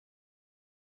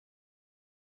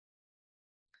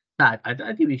start. I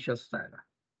think we should start.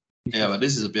 Yeah, but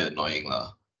this is a bit annoying,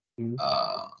 lah. Mm.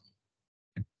 I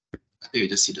think we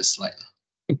just see the slide.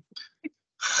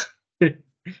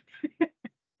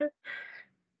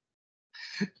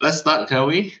 Let's start, can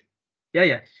we?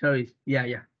 Yeah. Sorry.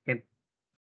 Yeah. Can.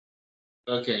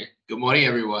 Okay. Good morning,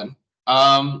 everyone.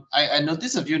 I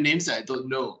noticed a few names that I don't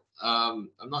know. I'm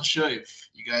not sure if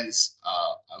you guys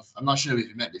I'm not sure if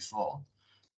you met before.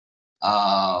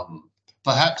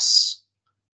 Perhaps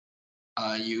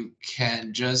you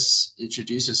can just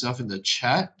introduce yourself in the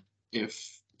chat,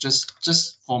 if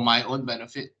just for my own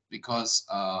benefit, because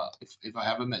if I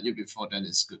haven't met you before, then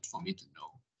it's good for me to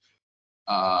know.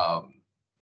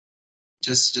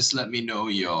 Just let me know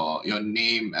your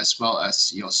name as well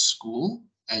as your school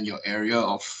and your area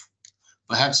of,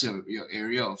 perhaps your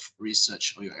area of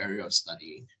research or your area of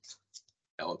study.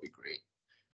 That would be great.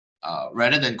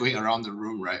 Rather than going around the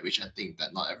room, right, which I think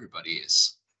that not everybody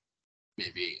is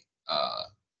maybe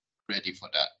ready for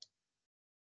that.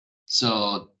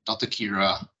 So Dr.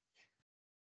 Kira,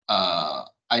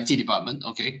 IT department,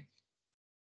 okay.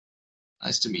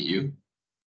 Nice to meet you.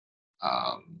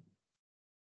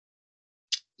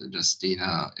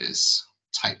 Justina is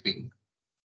typing.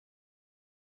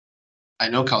 I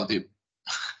know Kaldeep.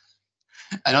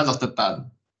 I know Dr.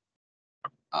 Tan.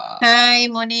 Hi,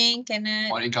 morning, Kenneth.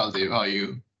 Morning, Kaldeep. How are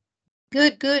you?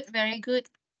 Good, very good.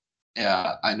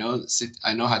 Yeah, I know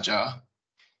Hajar.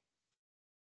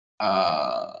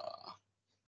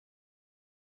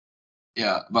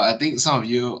 Yeah, but I think some of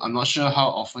you, I'm not sure how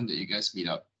often that you guys meet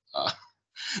up.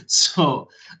 So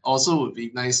also would be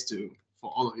nice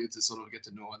for all of you to sort of get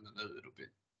to know one another a little bit.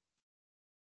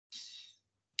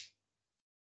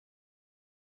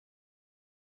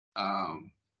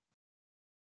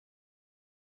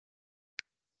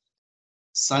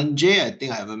 Sanjay, I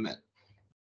think I haven't met.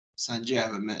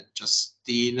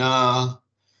 Justina,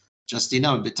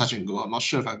 I'm a bit touch and go. I'm not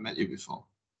sure if I've met you before,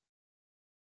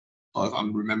 or if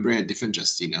I'm remembering a different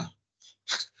Justina.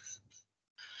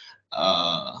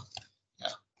 Yeah.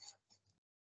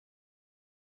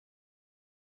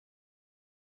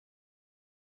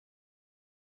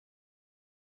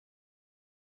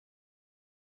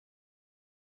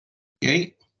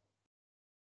 Okay.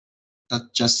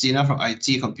 Justina from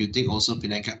IT Computing, also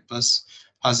Penang campus.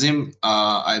 Hazim,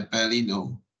 I barely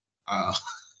know.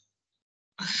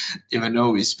 Even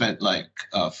though we spent like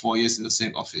 4 years in the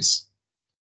same office.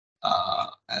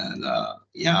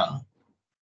 Yeah.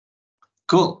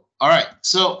 Cool. All right.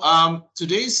 So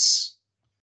today's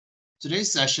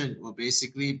session will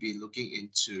basically be looking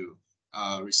into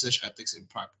research ethics in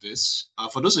practice.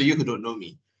 For those of you who don't know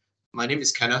me, my name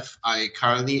is Kenneth. I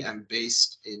currently am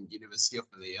based in University of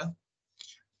Malaya,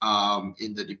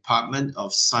 in the Department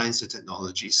of Science and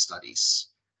Technology Studies.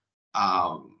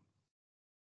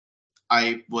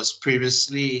 I was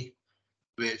previously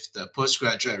with the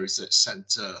Postgraduate Research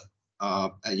Center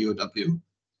at UOW.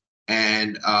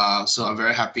 And so I'm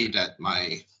very happy that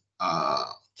my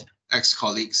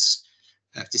ex-colleagues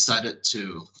have decided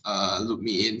to look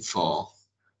me in for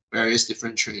various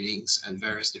different trainings and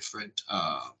various different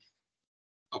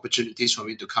opportunities for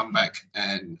me to come back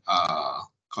and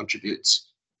contribute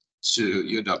to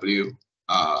UW.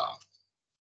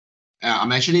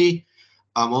 I'm actually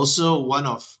an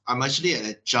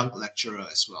adjunct lecturer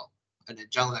as well, an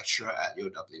adjunct lecturer at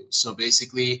UW. So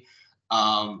basically,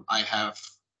 I have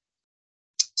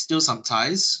still some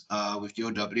ties with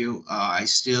UW. I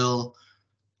still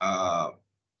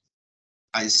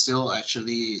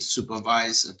actually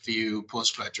supervise a few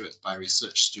postgraduate by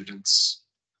research students,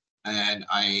 and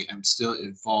I am still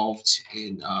involved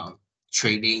in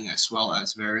training as well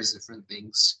as various different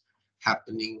things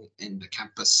happening in the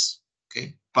campus.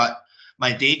 Okay, but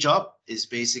my day job is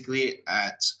basically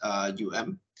at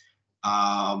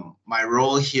my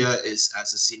role here is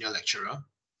as a senior lecturer.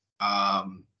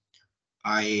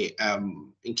 I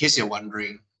am, in case you're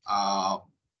wondering, I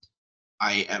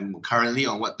am currently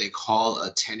on what they call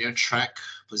a tenure track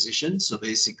position. So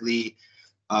basically,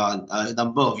 a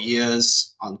number of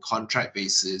years on contract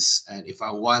basis. And if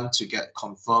I want to get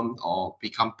confirmed or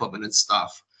become permanent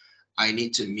staff, I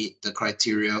need to meet the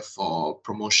criteria for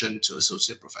promotion to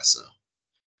associate professor.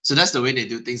 So that's the way they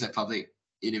do things at public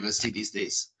university these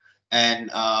days. And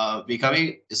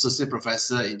becoming associate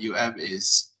professor in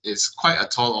is quite a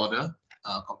tall order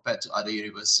compared to other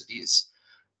universities.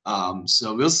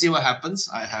 So we'll see what happens.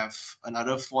 I have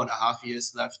another 4.5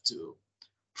 years left to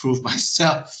prove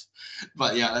myself,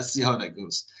 but yeah, let's see how that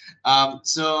goes.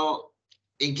 So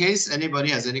in case anybody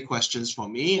has any questions for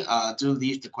me, do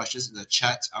leave the questions in the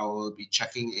chat. I will be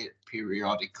checking it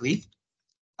periodically.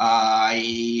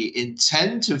 In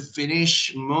intend to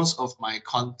finish most of my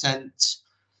content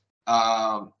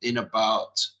in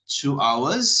about 2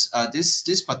 hours.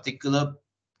 This particular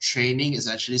training is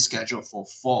actually scheduled for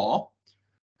 4,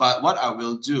 but what I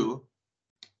will do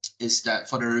is that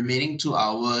for the remaining 2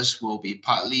 hours will be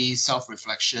partly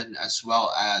self-reflection as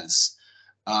well as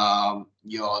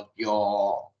your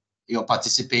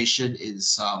participation in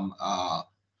some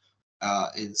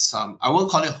I won't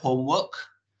call it homework,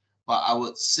 but I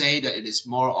would say that it is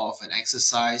more of an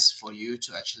exercise for you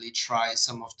to actually try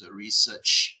some of the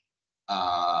research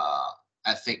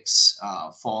ethics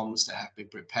forms that have been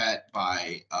prepared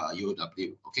by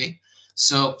UOW. Okay,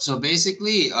 so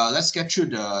basically, let's get through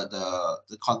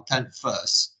the content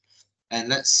first, and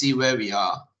let's see where we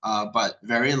are. But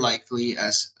very likely,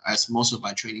 as most of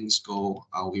my trainings go,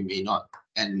 we may not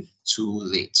end too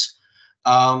late.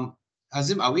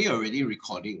 Hazim, are we already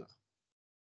recording?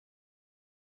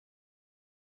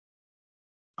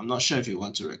 I'm not sure if you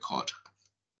want to record.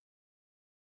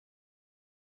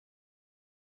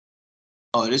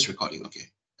 Oh, it is recording. Okay.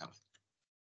 Yeah.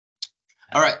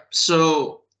 All right.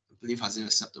 So I believe Hazim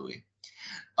has stepped away.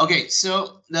 Okay.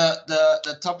 So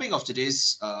the topic of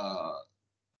today's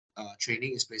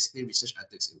training is basically research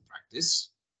ethics in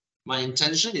practice. My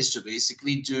intention is to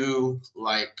basically do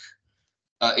like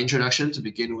introduction to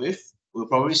begin with. We'll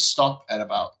probably stop at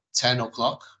about 10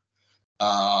 o'clock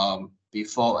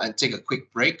before and take a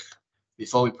quick break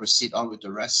before we proceed on with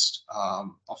the rest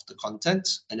of the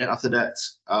content. And then after that,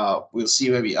 we'll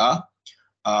see where we are.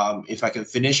 If I can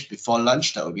finish before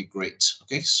lunch, that would be great.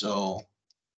 Okay, so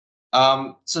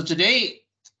so today,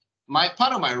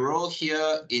 part of my role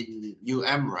here in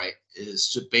UM, right, is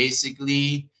to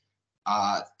basically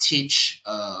teach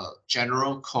a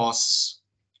general course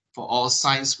for all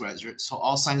science graduates, for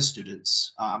all science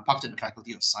students. I'm part of the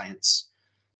Faculty of Science.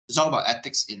 To talk about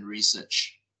ethics in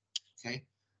research. Okay.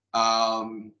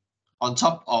 On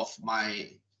top of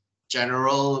my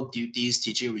general duties,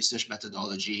 teaching research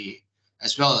methodology,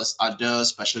 as well as other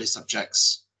specialist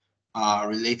subjects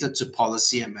related to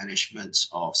policy and management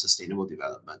of sustainable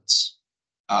development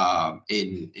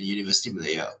in University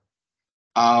Malaya.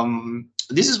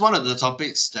 This is one of the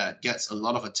topics that gets a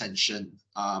lot of attention,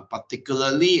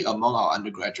 particularly among our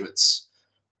undergraduates.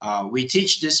 We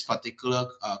teach this particular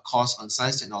course on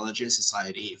science, technology, and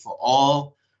society for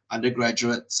all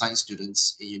undergraduate science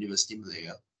students in University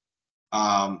Malaya.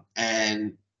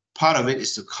 And part of it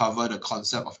is to cover the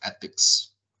concept of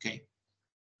ethics. Okay.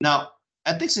 Now,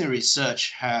 ethics in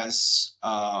research has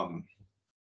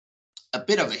a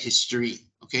bit of a history.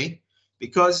 Okay,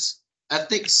 because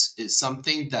ethics is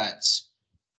something that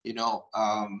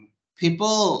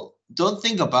people don't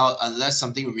think about unless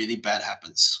something really bad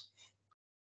happens.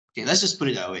 Okay, let's just put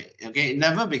it that way. Okay, it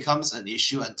never becomes an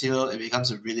issue until it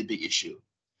becomes a really big issue.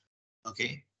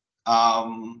 Okay.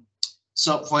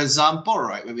 So for example,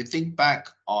 right, when we think back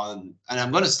on, and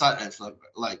I'm going to start at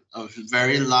like a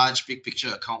very large big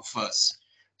picture account first,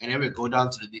 and then we'll go down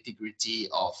to the nitty-gritty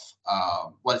of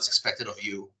what is expected of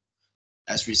you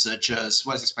as researchers,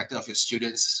 what is expected of your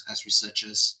students as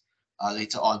researchers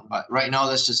later on. But right now,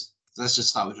 let's just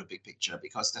start with the big picture,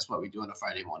 because that's what we do on a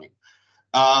Friday morning.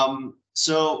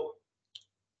 So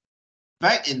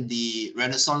back in the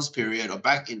Renaissance period, or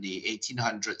back in the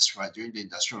 1800s, right, during the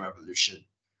Industrial Revolution,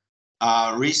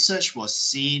 research was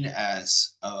seen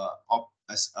as a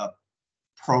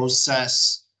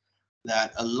process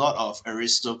that a lot of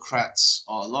aristocrats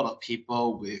or a lot of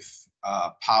people with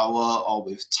power or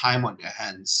with time on their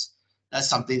hands, that's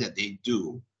something that they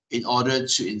do in order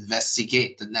to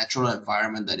investigate the natural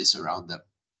environment that is around them.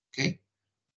 Okay,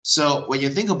 so when you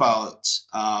think about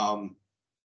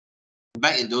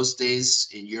back in those days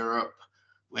in Europe,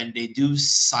 when they do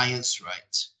science,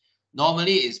 right,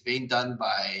 normally it's being done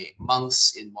by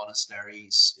monks in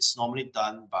monasteries. It's normally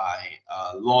done by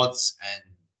lords and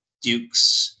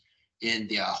dukes in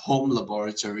their home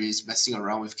laboratories, messing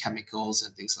around with chemicals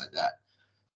and things like that.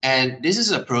 And this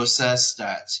is a process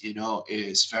that,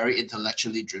 is very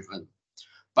intellectually driven.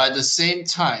 But at the same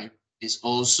time, it's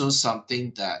also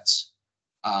something that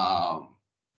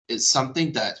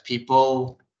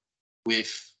people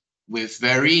with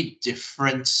very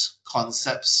different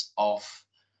concepts of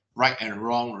right and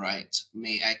wrong, right,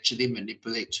 may actually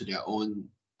manipulate to their own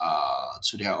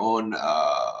sort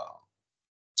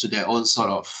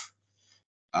of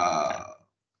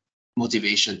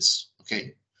motivations.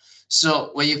 Okay, so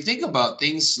when you think about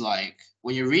things like,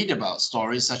 when you read about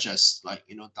stories such as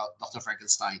Dr.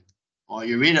 Frankenstein, or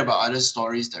you read about other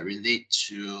stories that relate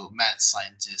to mad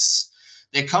scientists,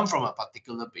 they come from a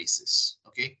particular basis.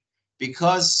 Okay,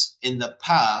 because in the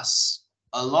past,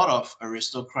 a lot of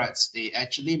aristocrats, they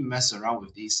actually mess around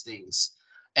with these things.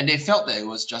 And they felt that it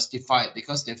was justified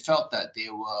because they felt that they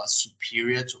were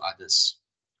superior to others.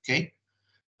 Okay.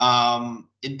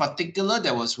 In particular,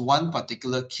 there was one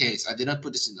particular case. I didn't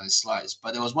put this in my slides,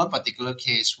 but there was one particular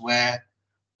case where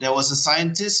there was a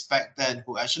scientist back then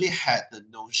who actually had the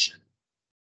notion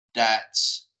that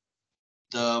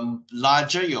the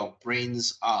larger your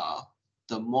brains are,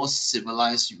 the more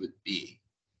civilized you would be.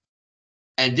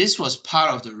 And this was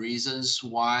part of the reasons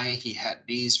why he had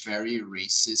these very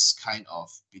racist kind of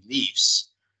beliefs,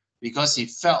 because he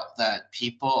felt that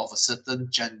people of a certain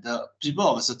gender, people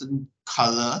of a certain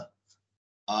color,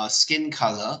 skin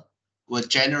color, were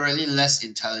generally less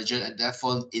intelligent and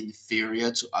therefore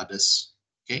inferior to others.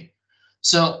 Okay,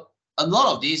 so a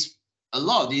lot of these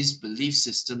belief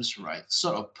systems, right,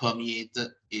 sort of permeated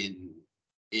in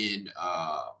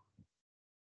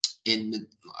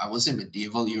I won't say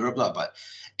medieval Europe, but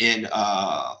in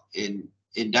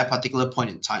that particular point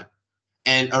in time.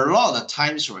 And a lot of the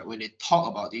times, right, when they talk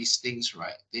about these things,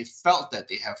 right, they felt that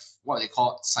they have what they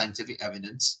call scientific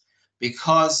evidence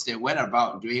because they went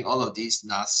about doing all of these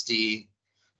nasty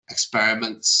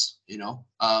experiments, you know.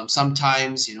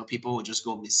 Sometimes, you know, people would just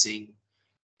go missing,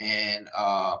 and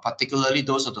particularly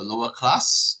those of the lower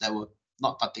class that were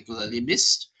not particularly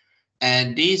missed.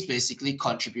 And these basically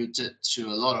contributed to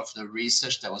a lot of the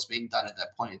research that was being done at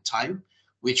that point in time,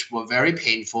 which were very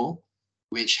painful,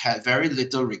 which had very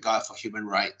little regard for human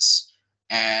rights,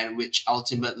 and which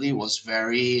ultimately was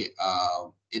very,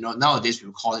 you know, nowadays we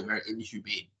would call it very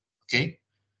inhumane. Okay.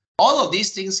 All of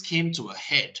these things came to a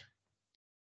head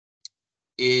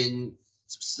in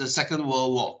the Second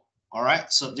World War. All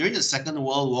right. So during the Second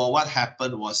World War, what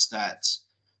happened was that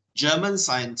German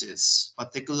scientists,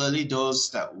 particularly those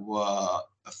that were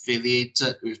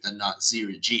affiliated with the Nazi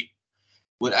regime,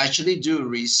 would actually do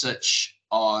research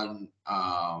on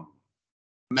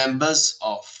members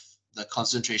of the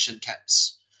concentration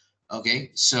camps.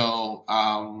 Okay, so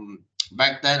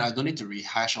back then, I don't need to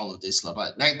rehash all of this,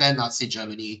 but back then, Nazi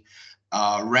Germany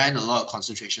ran a lot of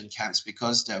concentration camps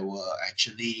because there was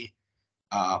actually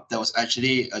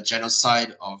a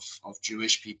genocide of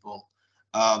Jewish people.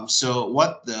 So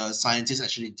what the scientists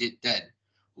actually did then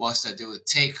was that they would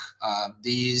take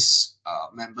these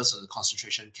members of the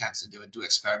concentration camps and they would do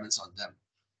experiments on them,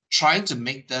 trying to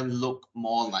make them look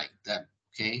more like them.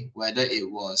 Okay, whether it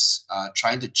was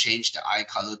trying to change the eye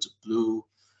color to blue,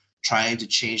 trying to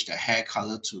change the hair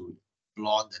color to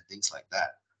blonde and things like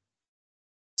that.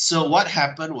 So what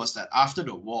happened was that after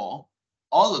the war,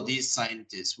 all of these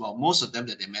scientists, well, most of them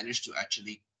that they managed to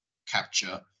actually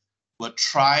capture, were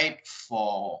tried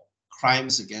for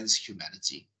crimes against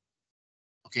humanity.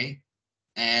 Okay,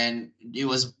 and it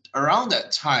was around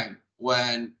that time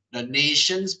when the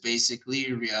nations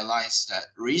basically realized that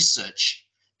research,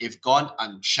 if gone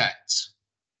unchecked,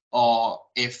 or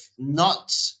if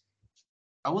not,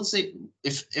 I won't say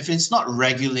if it's not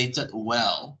regulated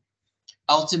well,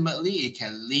 ultimately it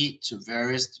can lead to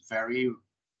various very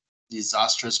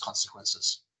disastrous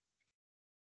consequences.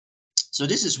 So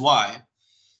this is why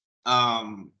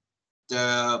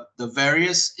the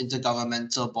various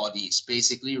intergovernmental bodies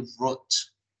basically wrote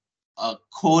a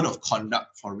code of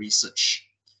conduct for research,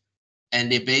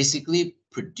 and they basically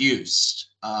produced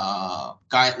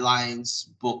guidelines,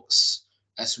 books,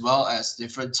 as well as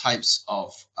different types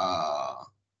of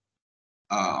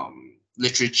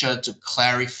literature to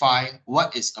clarify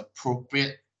what is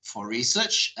appropriate for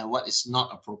research and what is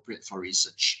not appropriate for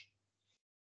research.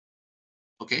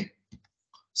 Okay,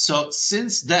 so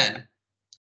since then,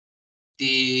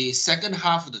 the second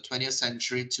half of the 20th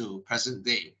century to present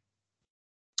day,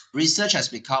 research has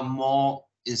become more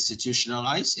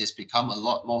institutionalized, it's become a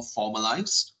lot more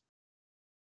formalized,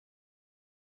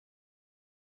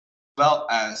 well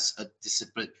as a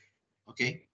discipline.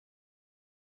 Okay,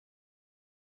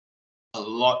 a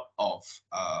lot of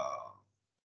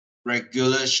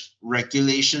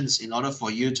regulations in order for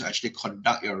you to actually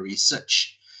conduct your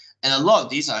research. And a lot of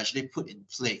these are actually put in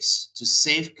place to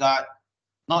safeguard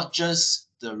not just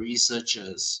the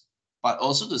researchers, but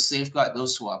also to safeguard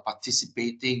those who are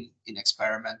participating in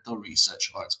experimental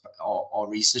research or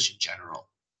research in general.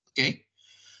 Okay,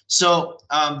 so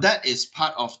that is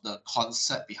part of the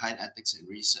concept behind ethics in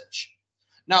research.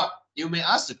 Now, you may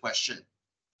ask the question,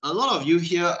 a lot of you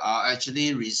here are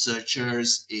actually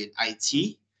researchers in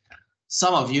IT.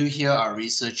 Some of you here are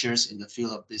researchers in the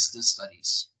field of business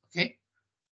studies. Okay,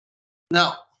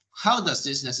 now, how does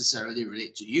this necessarily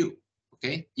relate to you?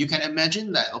 Okay, you can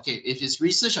imagine that, okay, if it's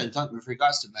research with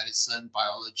regards to medicine,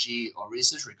 biology, or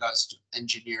research regards to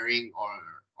engineering,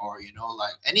 or you know,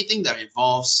 like anything that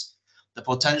involves the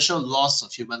potential loss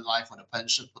of human life or the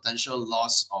potential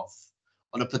loss of,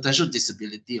 or the potential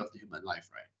disability of the human life,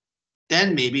 right?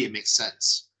 Then maybe it makes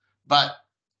sense. But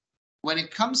when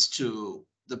it comes to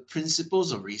the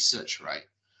principles of research, right,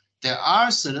 there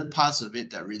are certain parts of it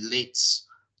that relates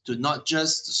to not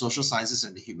just the social sciences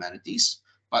and the humanities,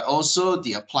 but also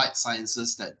the applied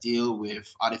sciences that deal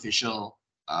with artificial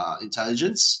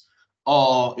intelligence,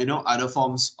 or other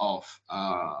forms of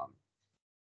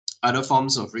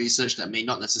research that may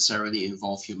not necessarily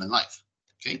involve human life.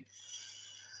 Okay.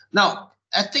 Now,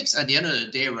 ethics at the end of the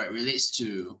day, right, relates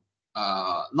to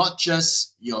not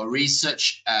just your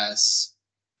research as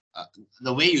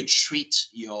the way you treat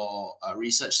your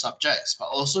research subjects, but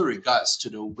also regards to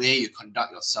the way you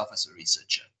conduct yourself as a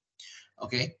researcher.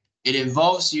 Okay, it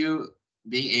involves you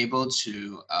being able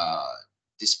to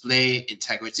display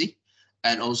integrity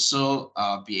and also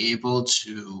be able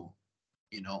to,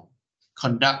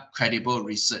 conduct credible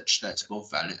research that's both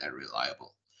valid and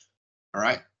reliable. All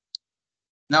right.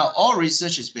 Now, all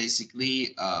research is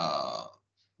basically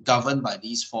governed by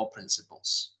these 4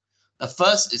 principles. The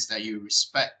first is that you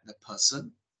respect the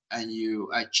person and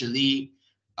you actually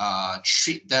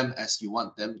treat them as you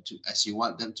want them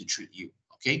to treat you.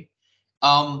 Okay.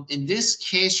 In this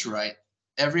case, right,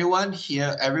 everyone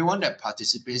that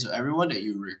participates, or everyone that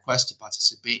you request to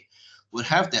participate, would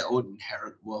have their own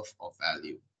inherent worth or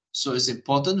value. So it's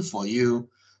important for you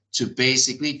to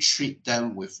basically treat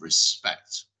them with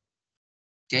respect.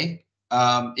 Okay.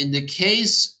 In the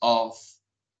case of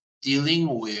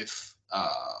dealing with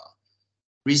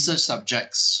research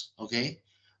subjects, okay,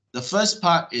 the first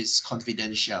part is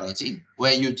confidentiality,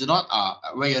 where you're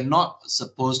not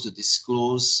supposed to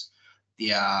disclose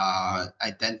their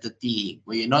identity,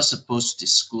 where you're not supposed to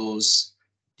disclose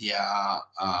their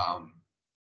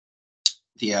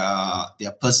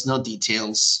personal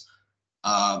details,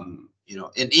 and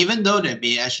even though they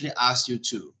may actually ask you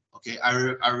to. Okay, I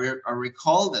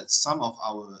recall that some of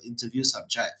our interview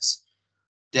subjects,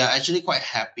 they're actually quite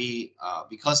happy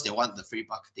because they want the free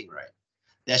marketing, right?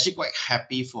 They're actually quite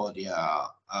happy for their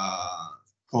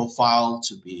profile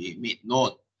to be made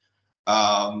known.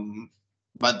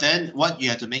 But then what you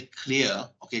have to make clear,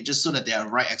 okay, just so that they are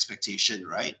right expectation,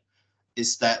 right,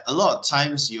 is that a lot of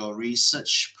times your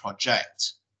research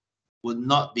project would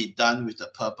not be done with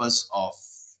the purpose of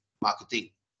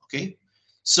marketing, okay?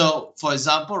 So, for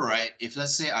example, right, if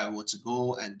let's say I were to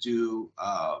go and do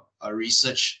a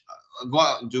research, go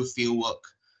out and do field work,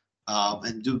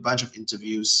 and do a bunch of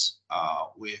interviews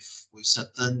with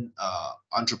certain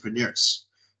entrepreneurs.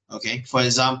 Okay, for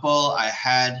example, I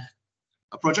had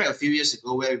a project a few years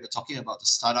ago where we were talking about the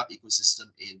startup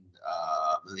ecosystem in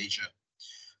Malaysia,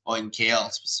 or in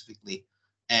KL specifically,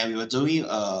 and we were doing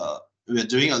a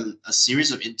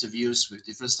series of interviews with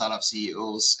different startup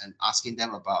CEOs and asking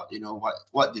them about,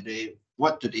 what do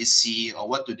they see, or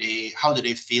how do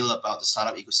they feel about the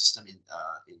startup ecosystem in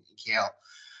KL.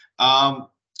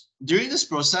 During this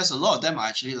process, a lot of them are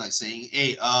actually like saying,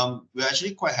 hey, we're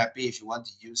actually quite happy if you want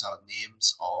to use our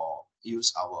names or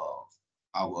use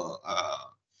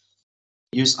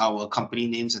our company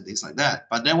names and things like that.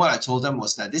 But then what I told them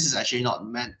was that this is actually not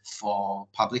meant for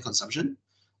public consumption.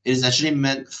 It is actually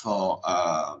meant for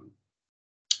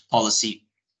policy.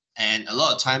 And a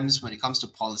lot of times when it comes to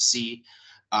policy,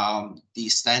 the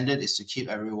standard is to keep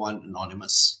everyone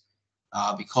anonymous,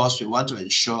 because we want to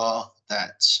ensure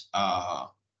that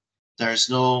there is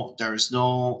no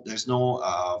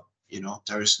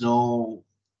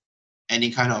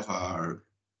any kind of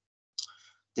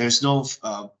there's no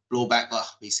blowback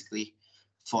basically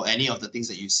for any of the things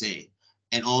that you say.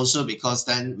 And also because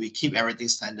then we keep everything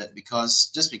standard, because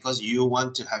just because you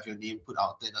want to have your name put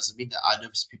out there doesn't mean that other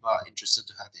people are interested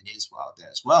to have their names put out there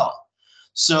as well.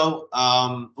 So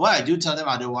what I do tell them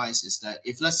otherwise is that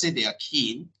if let's say they are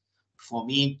keen for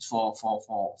me for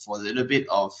a little bit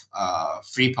of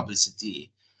free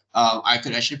publicity, I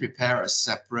could actually prepare a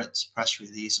separate press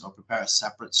release or prepare a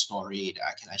separate story that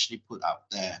I can actually put out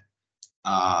there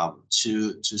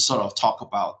to sort of talk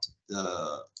about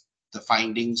the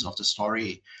findings of the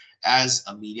story as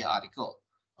a media article.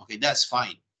 Okay, that's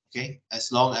fine. Okay,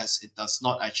 as long as it does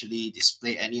not actually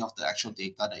display any of the actual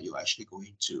data that you're actually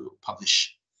going to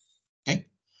publish. Okay,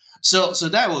 so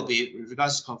that will be with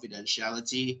regards to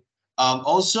confidentiality.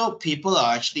 Also, people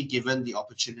are actually given the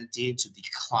opportunity to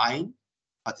decline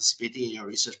participating in your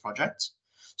research project.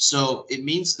 So it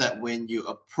means that when you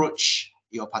approach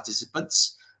your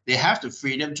participants, they have the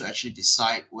freedom to actually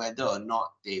decide whether or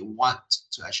not they want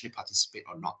to actually participate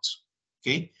or not.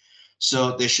 Okay,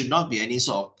 so there should not be any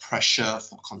sort of pressure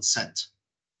for consent.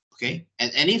 Okay,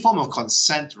 and any form of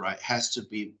consent, right, has to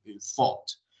be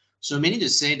informed. So meaning to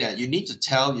say that you need to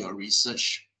tell your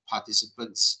research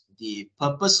participants the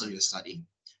purpose of your study,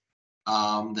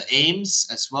 the aims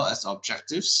as well as the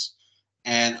objectives,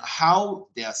 and how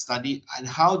their study and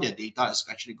how their data is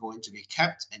actually going to be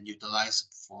kept and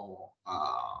utilized for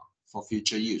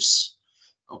future use.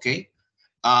 Okay.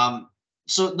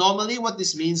 So normally what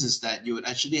this means is that you would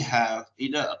actually have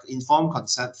either an informed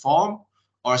consent form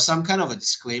or some kind of a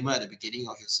disclaimer at the beginning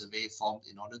of your survey form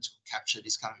in order to capture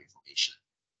this kind of information.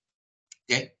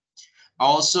 Okay.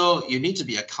 Also, you need to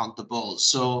be accountable.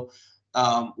 So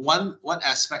one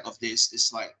aspect of this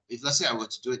is like, if let's say I were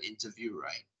to do an interview,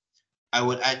 right, I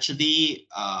would actually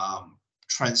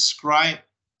transcribe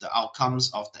the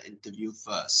outcomes of the interview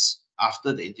first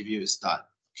after the interview is done.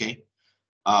 Okay.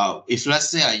 If let's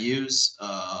say I use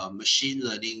a machine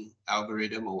learning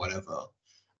algorithm or whatever,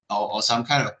 or some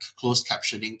kind of closed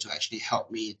captioning to actually help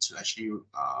me to actually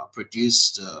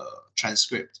produce the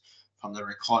transcript from the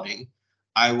recording,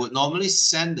 I would normally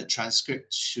send the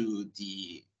transcript to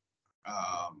the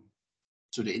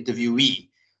interviewee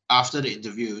after the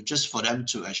interview, just for them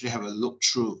to actually have a look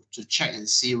through to check and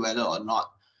see whether or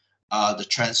not the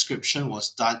transcription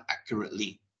was done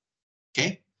accurately.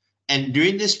 Okay. And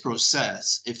during this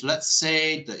process, if let's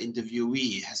say the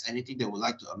interviewee has anything they would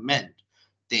like to amend,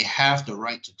 they have the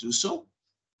right to do so,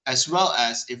 as well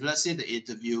as if let's say the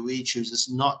interviewee chooses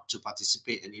not to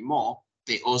participate anymore,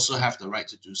 they also have the right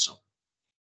to do so.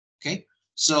 Okay,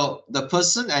 so the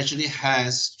person actually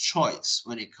has choice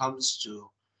when it comes to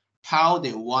how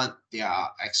they want their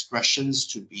expressions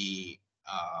to be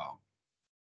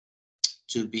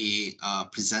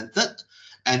presented,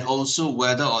 and also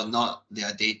whether or not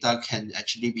their data can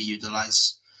actually be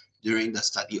utilized during the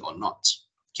study or not.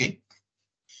 Okay.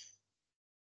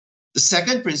 The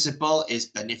second principle is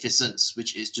beneficence,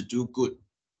 which is to do good.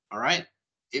 All right.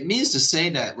 It means to say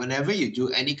that whenever you do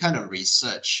any kind of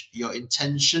research, your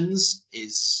intentions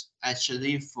is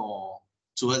actually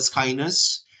towards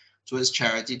kindness, towards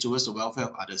charity, towards the welfare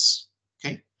of others.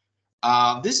 Okay.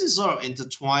 This is sort of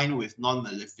intertwined with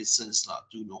non-maleficence,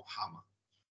 do no harm.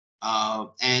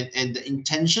 And the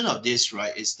intention of this,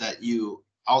 right, is that you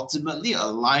ultimately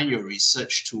align your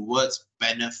research towards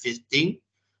benefiting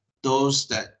those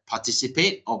that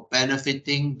participate or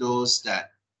benefiting those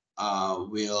that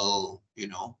will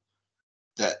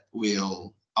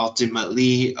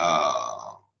ultimately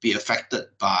be affected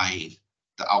by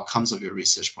the outcomes of your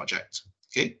research project.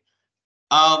 Okay.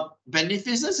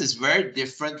 Beneficence is very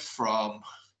different from,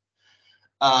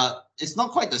 it's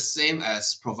not quite the same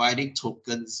as providing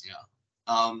tokens.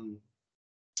 Yeah.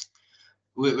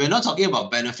 We're not talking about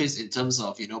benefits in terms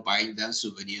of, buying them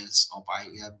souvenirs or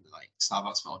buying them like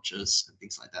Starbucks vouchers and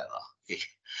things like that. Okay.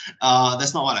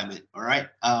 That's not what I meant. All right.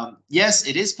 Yes,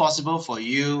 it is possible for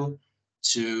you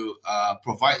to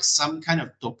provide some kind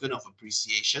of token of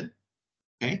appreciation.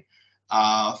 Okay.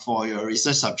 For your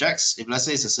research subjects. If let's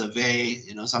say it's a survey,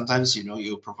 sometimes,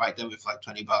 you provide them with like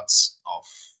 $20 of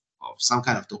some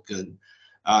kind of token.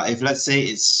 If let's say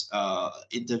it's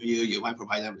interview, you might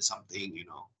provide them with something,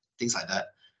 things like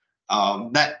that.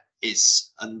 That is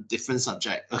a different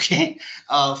subject. Okay.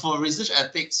 For research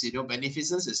ethics,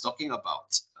 beneficence is talking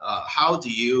about how do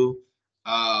you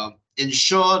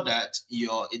ensure that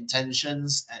your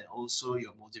intentions and also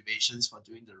your motivations for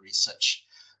doing the research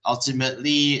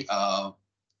ultimately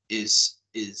is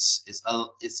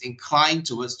inclined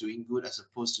towards doing good as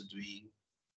opposed to doing,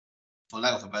 for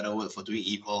lack of a better word, for doing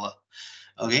evil.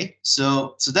 Okay,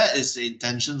 so that is the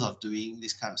intention of doing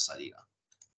this kind of study.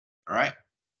 All right.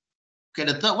 Okay,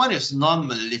 the third one is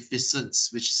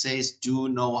non-maleficence, which says do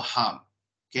no harm.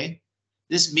 Okay,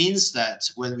 this means that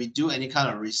when we do any kind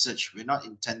of research, we're not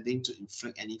intending to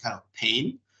inflict any kind of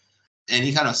pain,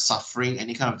 any kind of suffering,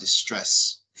 any kind of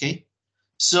distress. Okay,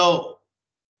 so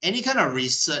any kind of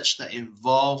research that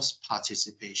involves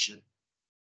participation,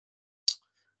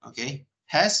 okay,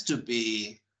 has to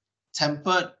be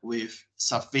tempered with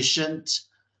sufficient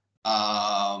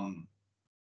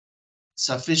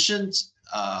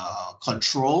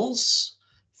controls,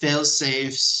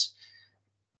 fail-safes,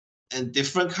 and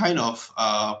different kind of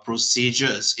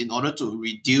procedures in order to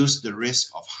reduce the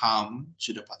risk of harm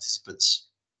to the participants.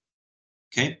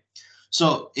 Okay,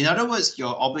 so in other words,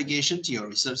 your obligation to your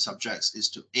research subjects is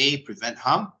to A, prevent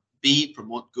harm, B,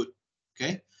 promote good.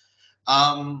 Okay,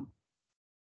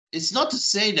 it's not to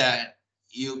say that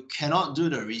you cannot do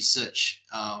the research,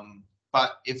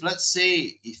 but if let's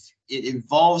say if it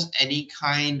involves any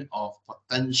kind of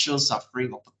potential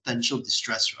suffering or potential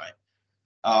distress, right?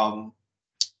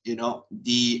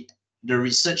 The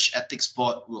research ethics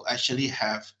board will actually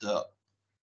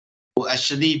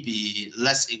be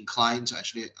less inclined to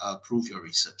actually approve your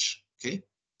research. Okay.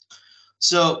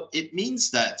 So it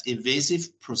means that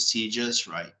invasive procedures,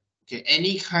 right? Okay,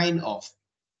 any kind of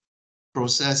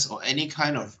process or any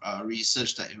kind of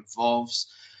research that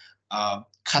involves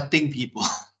cutting people,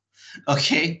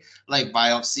 okay, like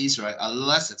biopsies, right, are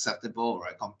less acceptable,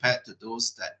 right, compared to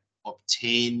those that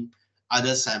obtain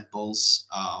other samples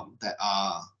that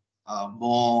are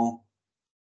more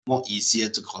easier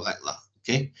to collect, lah.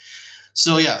 Okay,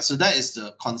 so yeah, so that is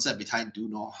the concept behind do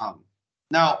no harm.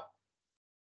 Now,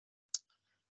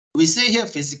 we say here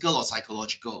physical or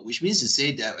psychological, which means to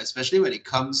say that especially when it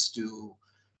comes to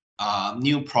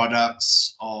new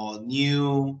products or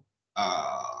new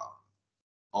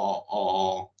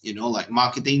or you know, like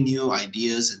marketing new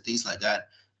ideas and things like that.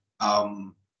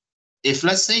 If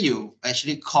let's say you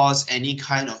actually cause any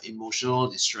kind of emotional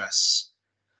distress,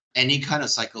 any kind of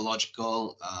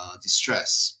psychological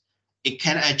distress, it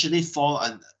can actually fall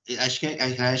and it can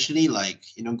actually,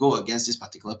 like, you know, go against this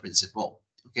particular principle.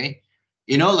 Okay,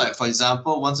 you know, like for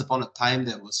example, once upon a time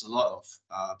there was a lot of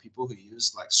people who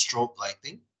used like strobe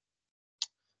lighting.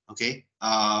 Okay,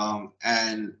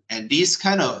 and these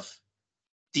kind of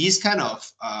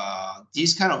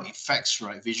effects,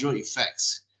 right, visual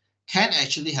effects, can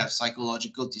actually have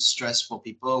psychological distress for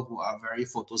people who are very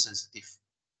photosensitive.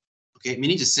 Okay,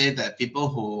 meaning to say that people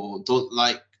who don't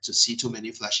like to see too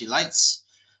many flashy lights,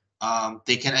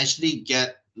 they can actually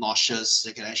get nauseous,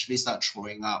 they can actually start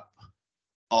throwing up,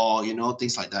 or you know,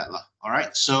 things like that lah. All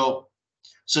right, so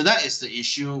that is the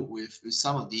issue with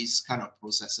some of these kind of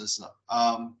processes lah.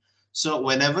 So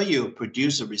whenever you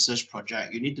produce a research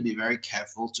project, you need to be very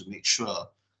careful to make sure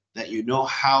that you know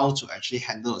how to actually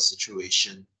handle a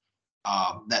situation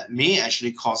that may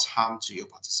actually cause harm to your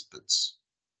participants.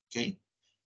 Okay.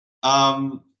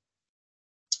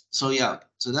 So yeah,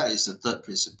 so that is the third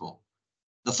principle.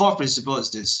 The fourth principle is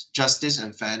this: justice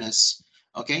and fairness.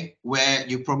 Okay, where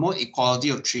you promote equality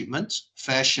of treatment,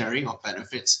 fair sharing of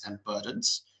benefits and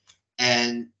burdens,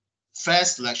 and fair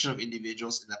selection of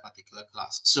individuals in a particular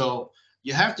class. So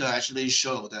you have to actually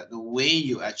show that the way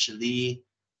you actually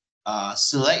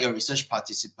select your research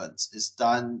participants is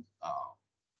done,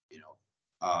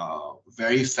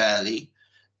 very fairly,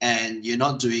 and you're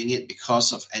not doing it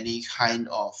because of any kind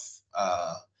of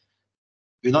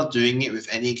you're not doing it with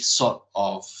any sort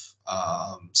of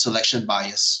selection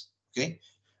bias. Okay,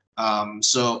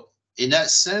 so in that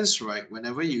sense, right,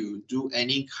 whenever you do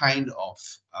any kind of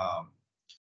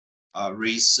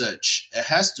research, it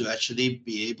has to actually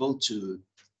be able to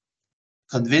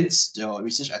convince your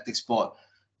research ethics board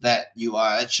that you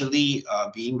are actually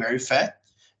being very fair,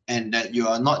 and that you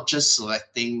are not just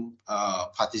selecting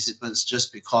participants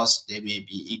just because they may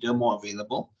be either more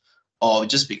available or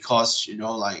just because, you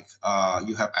know, like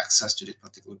you have access to this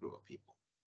particular group of people.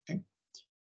 Okay.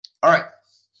 All right.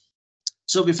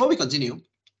 So before we continue,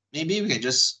 maybe we can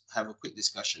just have a quick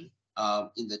discussion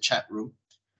in the chat room.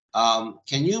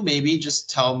 Can you maybe just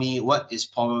tell me what is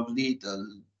probably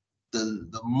the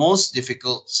most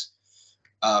difficult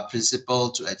principle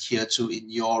to adhere to in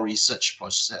your research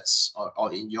process,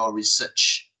 or in your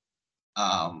research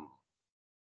out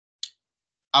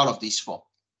of these four?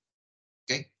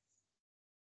 Okay,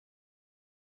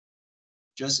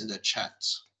 just in the chat.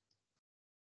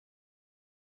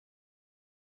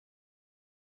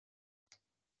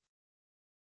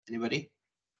 Anybody?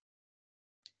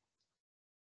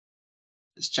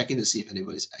 Just checking to see if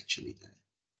anybody's actually there.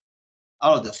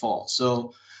 Out of the four,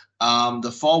 so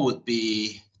the four would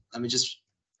be, let me just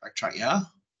backtrack. Yeah,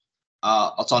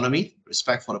 autonomy,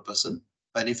 respect for the person,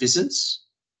 beneficence,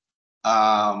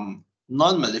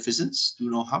 non-maleficence, do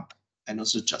no harm, and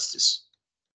also justice.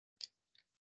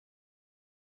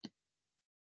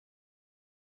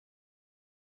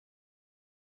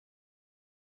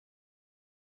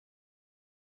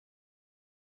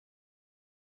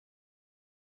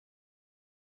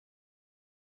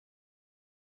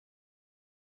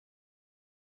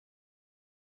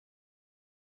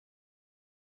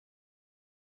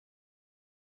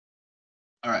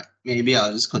 All right, maybe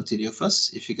I'll just continue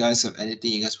first. If you guys have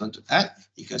anything you guys want to add,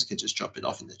 you guys can just drop it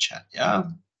off in the chat.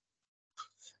 Yeah.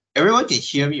 Everyone can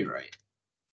hear me, right?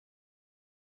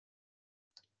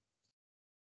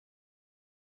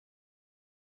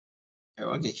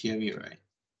 Everyone can hear me, right?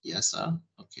 Yes,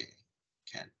 okay,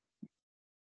 can.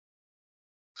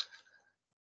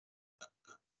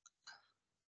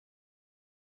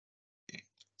 Okay.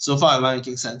 So far, am I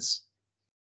making sense?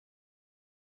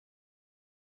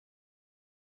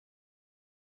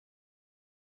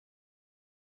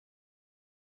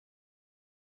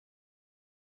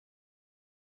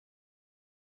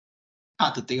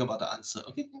 Hard to think about the answer.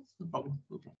 Okay, no problem.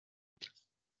 No problem.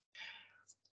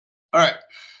 All right.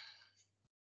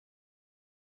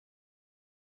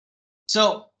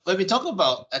 So when we talk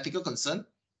about ethical concern,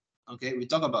 okay, we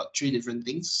talk about three different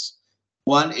things.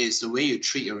 One is the way you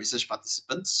treat your research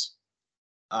participants.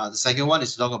 The second one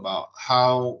is to talk about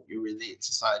how you relate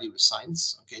society with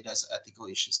science. Okay, there's ethical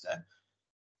issues there.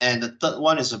 And the third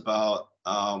one is about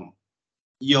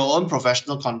your own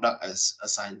professional conduct as a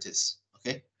scientist.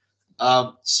 Okay,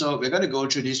 so we're going to go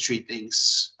through these three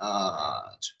things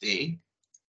today.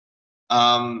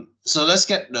 So let's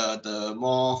get the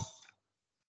more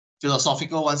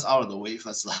philosophical ones out of the way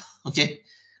first, okay?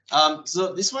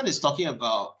 So this one is talking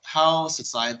about how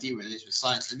society relates with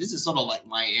science, and this is sort of like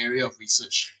my area of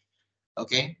research,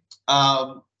 okay?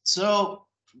 So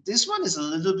this one is a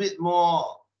little bit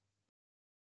more,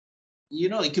 you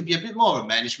know, it could be a bit more of a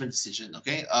management decision,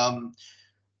 okay?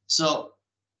 So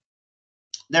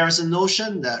there is a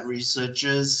notion that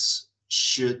researchers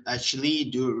should actually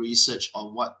do research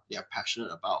on what they are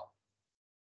passionate about.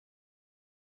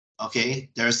 Okay,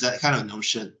 there's that kind of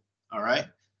notion, all right?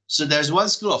 So there's one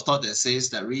school of thought that says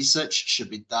that research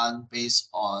should be done based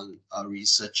on a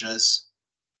researcher's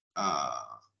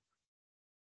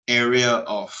area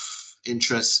of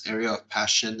interest, area of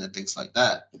passion, and things like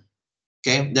that.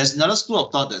 Okay, there's another school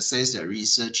of thought that says that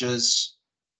researchers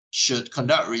should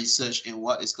conduct research in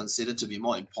what is considered to be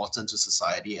more important to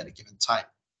society at a given time.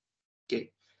 Okay,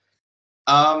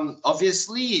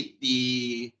 obviously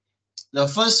the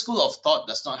first school of thought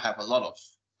does not have a lot of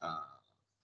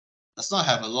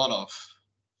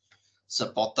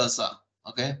supporters.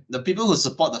 Okay, the people who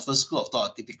support the first school of thought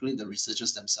are typically the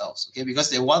researchers themselves. Okay, because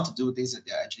they want to do things that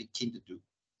they're actually keen to do.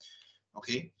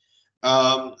 Okay,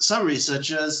 some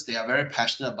researchers, they are very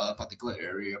passionate about a particular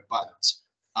area, but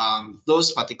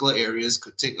those particular areas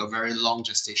could take a very long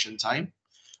gestation time,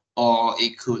 or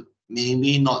it could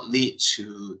maybe not lead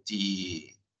to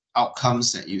the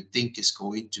outcomes that you think is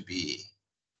going to be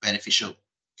beneficial.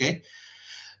 Okay,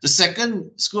 the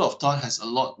second school of thought has a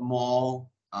lot more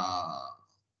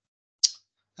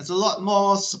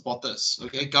supporters.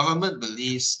 Okay, government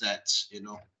believes that, you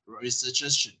know,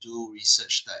 researchers should do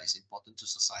research that is important to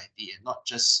society and not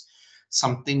just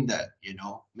something that, you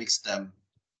know, makes them,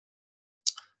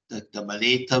 the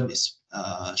Malay term is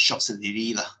syok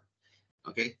sendiri lah.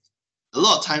 Okay, a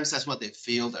lot of times that's what they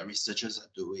feel that researchers are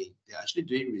doing. They're actually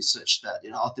doing research that,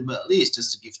 you know, ultimately is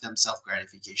just to give them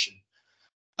self-gratification.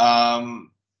 Now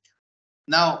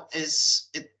there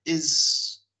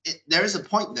is a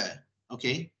point there,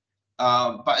 okay?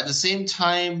 But at the same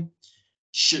time,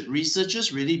 should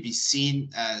researchers really be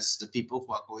seen as the people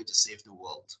who are going to save the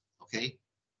world? Okay.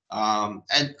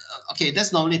 Okay,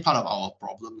 that's normally part of our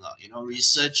problem now. You know,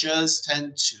 researchers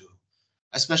tend to,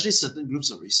 especially certain groups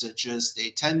of researchers, they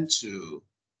tend to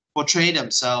portray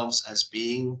themselves as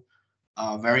being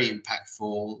very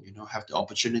impactful, you know, have the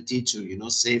opportunity to, you know,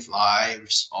 save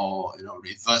lives or, you know,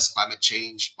 reverse climate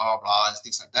change, blah, blah, and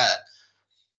things like that.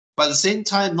 But at the same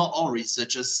time, not all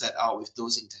researchers set out with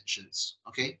those intentions,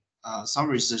 okay? Some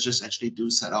researchers actually do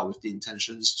set out with the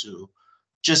intentions to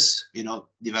just, you know,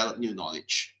 develop new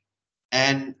knowledge.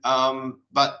 And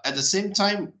but at the same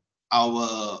time,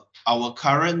 our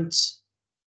current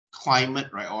climate,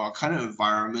 right, or our current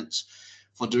environment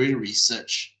for doing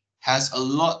research has a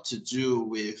lot to do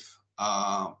with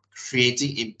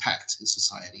creating impact in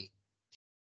society,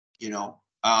 you know,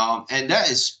 and that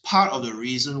is part of the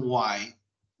reason why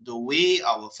the way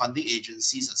our funding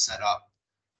agencies are set up,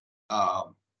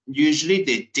 usually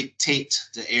they dictate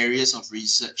the areas of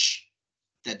research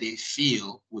that they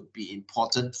feel would be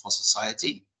important for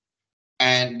society,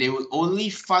 and they will only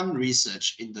fund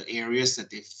research in the areas that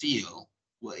they feel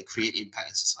will create impact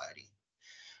in society.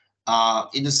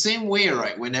 In the same way,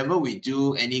 right, whenever we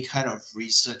do any kind of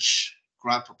research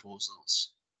grant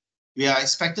proposals, we are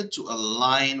expected to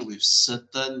align with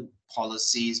certain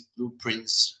policies,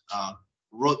 blueprints,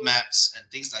 roadmaps, and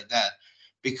things like that,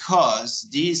 because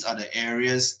these are the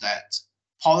areas that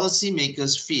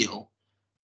policymakers feel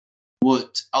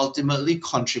would ultimately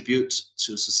contribute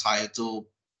to societal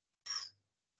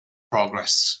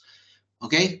progress.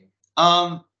 Okay.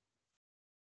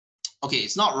 Okay,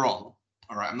 it's not wrong.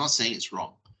 All right, I'm not saying it's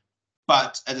wrong,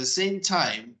 but at the same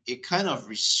time, it kind of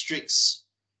restricts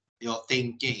your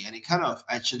thinking, and it kind of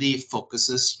actually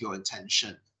focuses your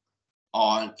attention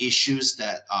on issues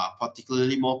that are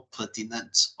particularly more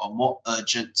pertinent or more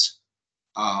urgent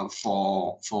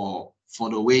for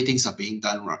the way things are being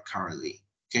done currently.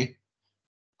 Okay.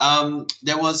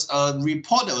 There was a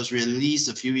report that was released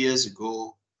a few years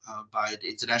ago by the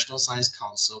International Science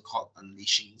Council called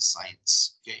Unleashing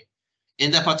Science. Okay. In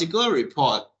that particular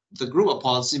report, the group of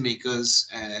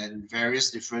policymakers and various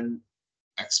different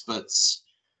experts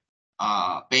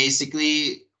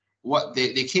basically what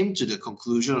they came to the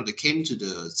conclusion, or they came to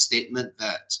the statement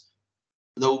that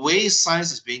the way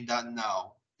science is being done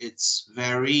now, it's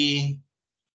very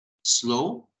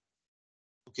slow.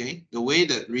 Okay, the way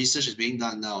that research is being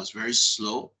done now is very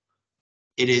slow.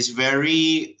 It is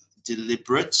very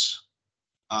deliberate,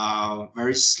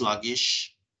 very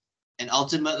sluggish, and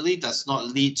ultimately does not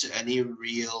lead to any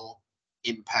real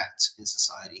impact in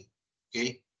society.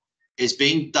 Okay, it's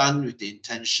being done with the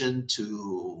intention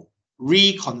to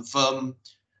reconfirm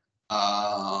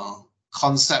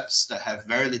concepts that have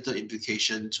very little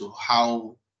implication to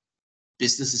how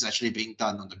business is actually being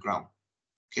done on the ground.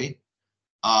 Okay,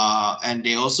 and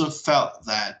they also felt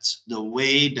that the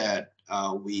way that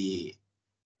we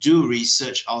do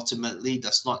research ultimately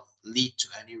does not lead to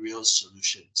any real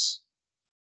solutions.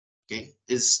 Okay,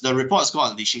 the report is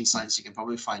called Unleashing Science. You can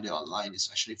probably find it online. It's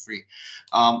actually free.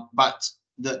 But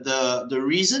the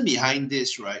reason behind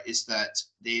this, right, is that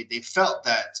they felt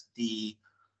that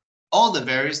all the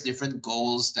various different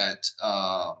goals that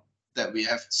that we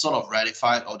have sort of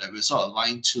ratified, or that we're sort of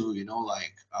aligned to, you know,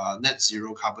 like net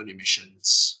zero carbon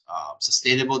emissions,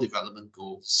 sustainable development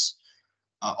goals,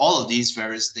 all of these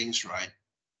various things, right,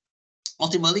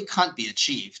 ultimately can't be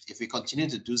achieved if we continue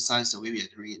to do science the way we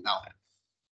are doing it now.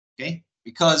 Okay,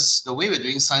 because the way we're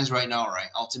doing science right now, right,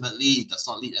 ultimately does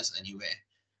not lead us anywhere.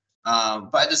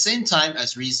 But at the same time,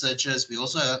 as researchers, we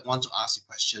also want to ask the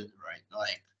question, right,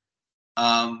 like,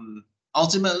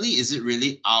 ultimately, is it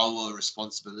really our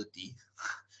responsibility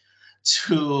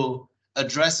to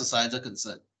address societal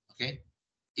concern? Okay,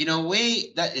 in a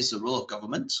way, that is the role of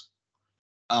government.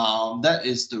 That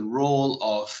is the role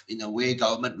of, in a way,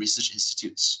 government research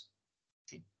institutes.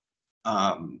 Okay.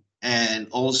 And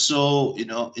also, you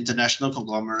know, international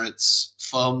conglomerates,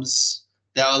 firms.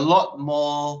 There are a lot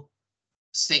more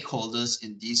stakeholders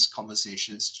in these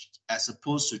conversations as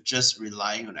opposed to just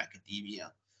relying on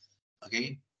academia.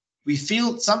 Okay, we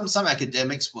feel some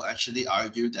academics will actually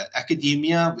argue that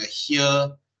academia, we're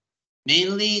here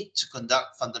mainly to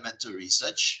conduct fundamental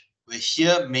research. We're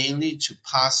here mainly to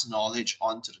pass knowledge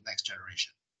on to the next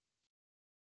generation,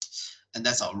 and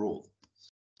that's our role.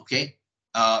 Okay,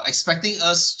 expecting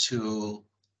us to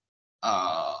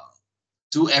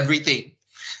do everything,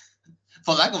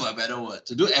 for lack of a better word,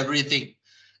 to do everything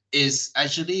is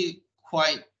actually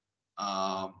quite,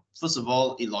 first of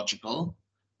all, illogical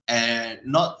and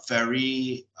not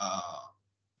very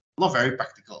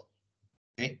practical.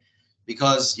 Okay,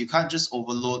 because you can't just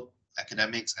overload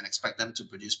academics and expect them to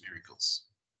produce miracles.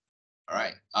 All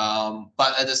right,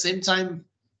 but at the same time,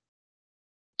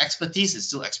 expertise is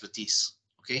still expertise.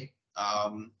 Okay,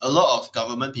 a lot of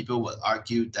government people would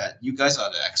argue that you guys are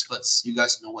the experts. You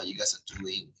guys know what you guys are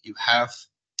doing. You have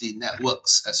the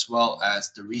networks as well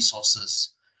as the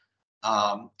resources,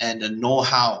 and the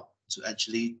know-how to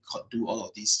actually do all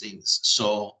of these things.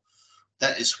 So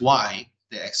that is why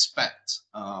they expect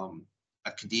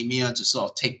academia to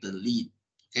sort of take the lead.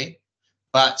 Okay,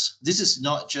 but this is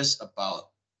not just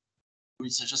about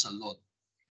researchers alone.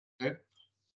 Okay,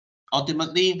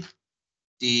 ultimately,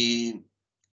 the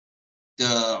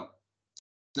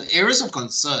areas of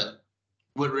concern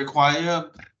would require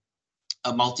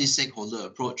a multi-stakeholder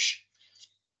approach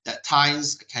that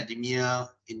ties academia,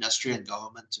 industry, and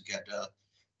government together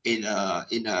in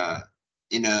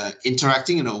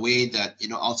interacting in a way that, you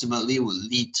know, ultimately will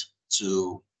lead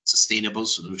to sustainable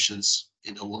solutions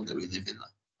in the world that we live in.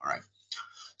 All right.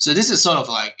 So this is sort of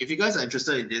like, if you guys are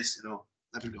interested in this, you know,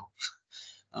 let me know.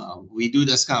 We do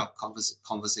this kind of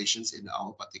conversations in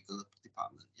our particular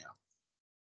department. Yeah.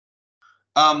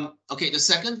 Okay, the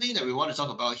second thing that we want to talk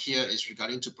about here is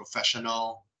regarding to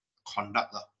professional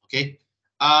conduct. Okay.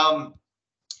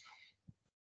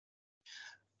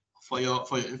 For your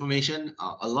information,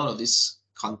 a lot of this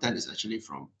content is actually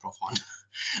from Prof. Hon.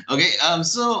 Okay.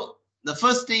 So the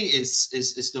first thing is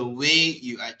the way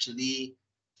you actually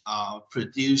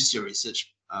produce your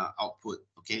research output.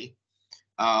 Okay.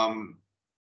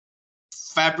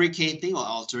 Fabricating or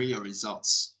altering your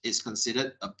results is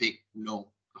considered a big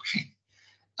no. Okay.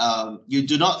 You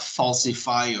do not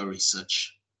falsify your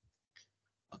research.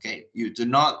 Okay, you do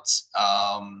not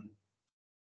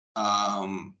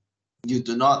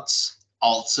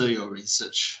alter your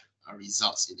research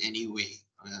results in any way.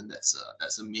 And that's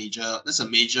a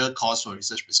major cause for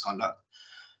research misconduct.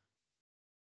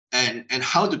 And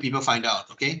how do people find out?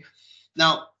 Okay,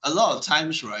 now a lot of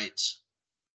times, right,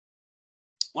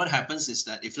 what happens is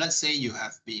that if, let's say, you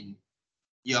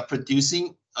are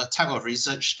producing a type of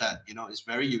research that, you know, is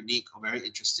very unique or very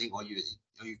interesting, or you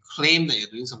claim that you're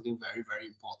doing something very, very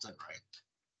important, right?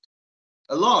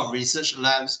 A lot of research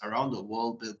labs around the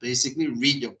world will basically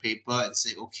read your paper and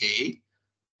say, okay,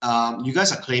 you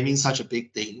guys are claiming such a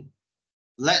big thing.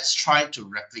 Let's try to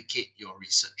replicate your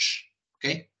research.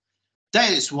 Okay,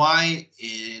 that is why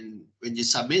when you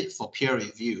submit for peer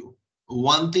review,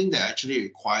 one thing they actually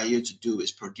require you to do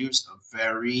is produce a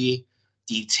very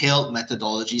detailed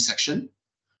methodology section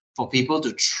for people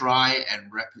to try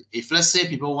and replicate. If let's say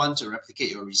people want to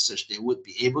replicate your research, they would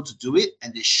be able to do it,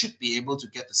 and they should be able to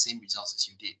get the same results as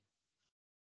you did.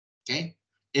 Okay.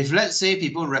 If let's say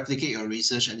people replicate your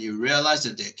research and you realize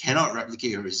that they cannot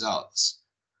replicate your results,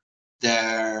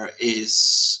 there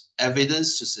is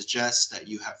evidence to suggest that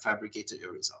you have fabricated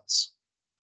your results.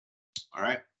 All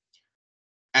right.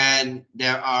 And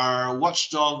there are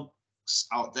watchdogs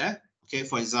out there. Okay.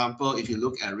 For example, if you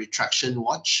look at Retraction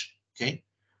Watch, okay,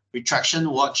 Retraction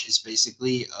Watch is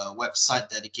basically a website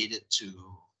dedicated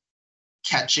to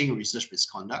catching research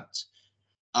misconduct.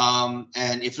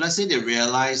 And if let's say they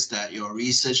realize that your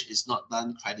research is not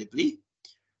done credibly,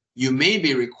 you may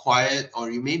be required,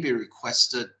 or you may be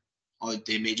requested, or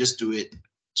they may just do it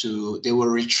they will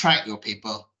retract your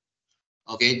paper.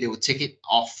 Okay, they will take it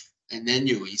off, and then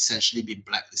you will essentially be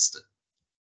blacklisted.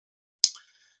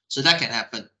 So that can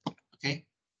happen. Okay.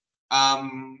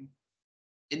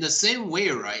 In the same way,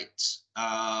 right?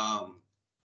 I'll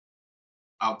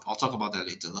talk about that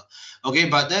later. Okay,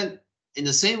 but then in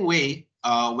the same way,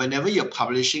 whenever you're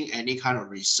publishing any kind of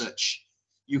research,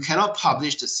 you cannot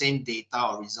publish the same data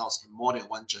or results in more than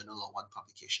one journal or one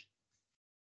publication.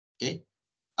 Okay.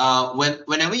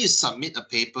 Whenever you submit a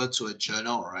paper to a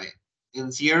journal, right?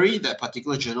 In theory, that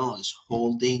particular journal is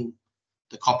holding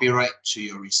the copyright to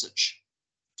your research.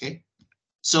 Okay.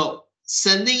 So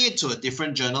sending it to a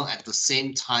different journal at the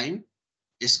same time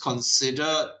is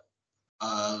considered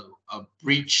a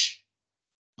breach,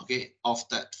 okay, of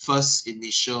that first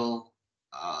initial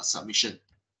submission.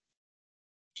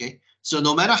 Okay, so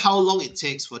no matter how long it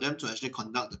takes for them to actually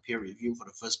conduct the peer review for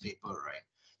the first paper, right,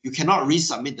 you cannot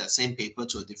resubmit that same paper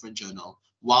to a different journal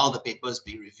while the paper is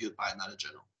being reviewed by another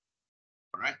journal.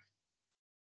 All right,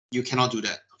 you cannot do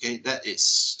that. Okay, that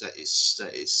is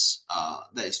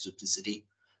duplicity.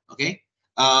 Okay.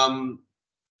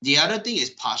 The other thing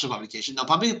is partial publication. Now,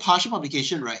 partial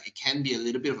publication, right, it can be a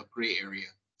little bit of a gray area.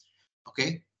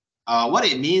 Okay. What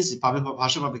it means in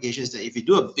partial publication is that if you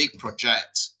do a big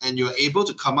project and you're able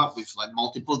to come up with like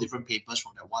multiple different papers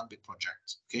from that one big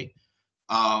project, okay,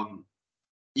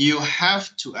 you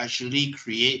have to actually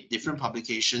create different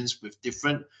publications with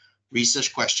different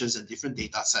research questions and different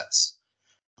data sets,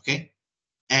 okay,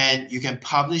 and you can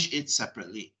publish it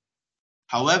separately.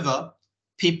 However,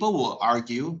 people will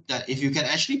argue that if you can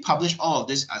actually publish all of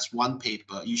this as one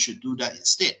paper, you should do that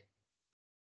instead.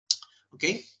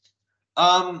 Okay.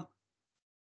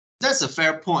 That's a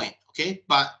fair point, okay?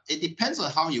 But it depends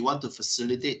on how you want to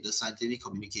facilitate the scientific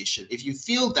communication. If you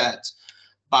feel that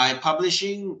by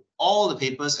publishing all the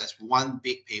papers as one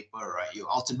big paper, right, you'll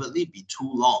ultimately be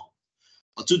too long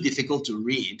or too difficult to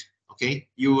read, okay?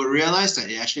 You will realize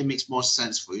that it actually makes more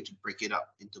sense for you to break it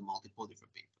up into multiple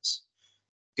different papers,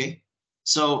 okay?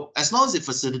 So as long as it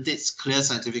facilitates clear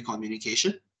scientific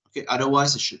communication, okay,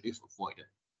 otherwise it should be avoided,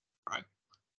 right?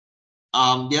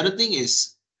 The other thing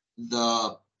is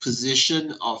the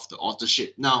position of the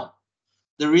authorship. Now,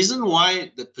 the reason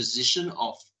why the position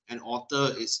of an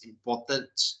author is important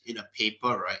in a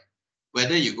paper, right?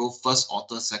 Whether you go first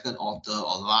author, second author,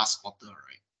 or last author,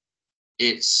 right?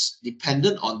 It's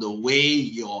dependent on the way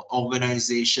your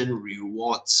organization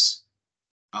rewards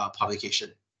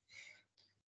publication.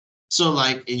 So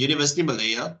like in University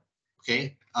Malaya,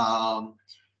 okay,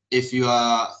 if you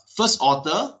are first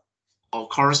author or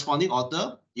corresponding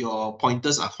author, your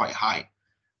pointers are quite high.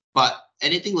 But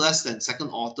anything less than second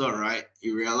author, right,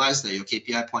 you realize that your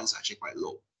KPI points are actually quite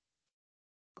low.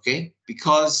 Okay,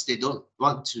 because they don't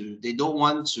want to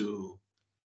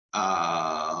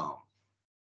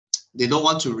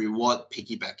reward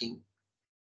piggybacking.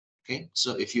 Okay,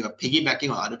 so if you are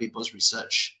piggybacking on other people's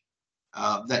research,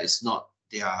 that is not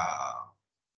their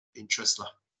interest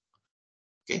lah.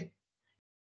 Okay,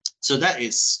 so that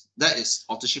is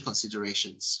authorship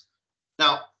considerations.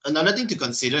 Now, another thing to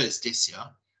consider is this, yeah.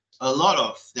 There are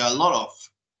a lot of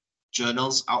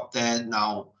journals out there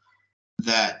now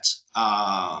that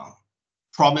are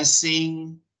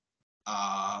promising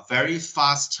very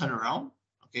fast turnaround,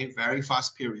 okay, very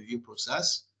fast peer review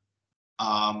process,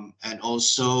 and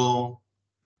also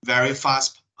very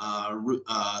fast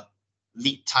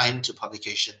lead time to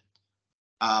publication.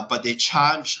 But they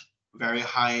charge very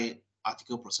high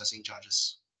article processing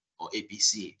charges, or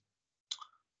APC.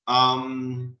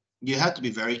 You have to be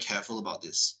very careful about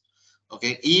this.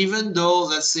 Okay, even though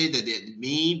let's say that it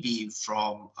may be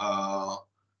from a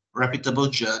reputable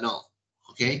journal,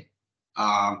 okay,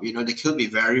 They could be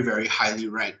very, very highly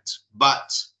ranked,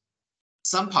 but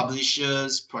some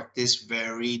publishers practice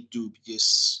very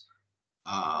dubious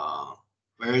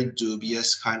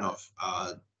kind of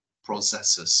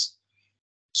processes.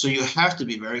 So you have to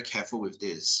be very careful with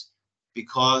this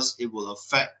because it will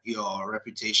affect your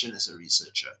reputation as a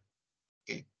researcher.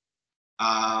 Okay.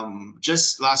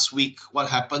 Just last week, what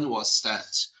happened was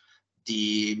that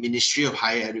the Ministry of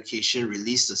Higher Education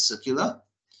released a circular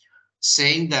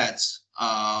saying that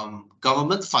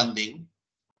government funding,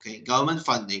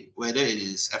 whether it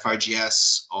is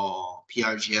FRGS or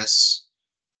PRGS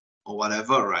or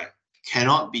whatever, right,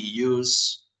 cannot be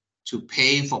used to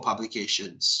pay for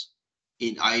publications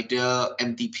in either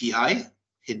MDPI,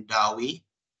 Hindawi,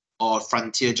 or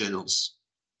Frontier journals.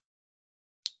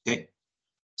 Okay,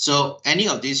 so any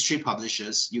of these three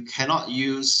publishers, you cannot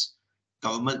use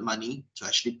government money to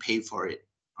actually pay for it.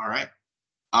 All right.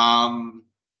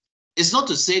 It's not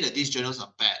to say that these journals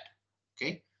are bad,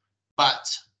 okay,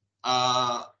 but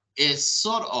it's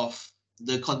sort of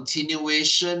the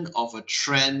continuation of a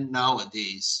trend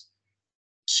nowadays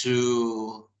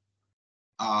to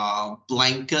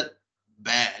blanket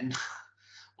ban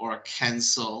or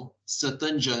cancel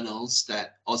certain journals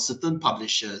or certain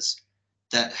publishers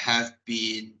that have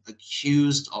been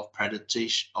accused of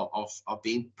predation of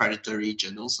being predatory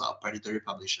journals or predatory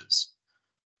publishers.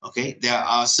 Okay, there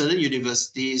are certain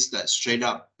universities that straight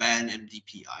up ban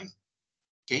MDPI.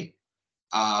 Okay,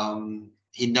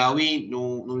 Hindawi,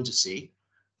 no need to say.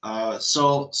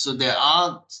 So there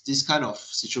are these kind of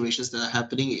situations that are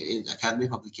happening in academic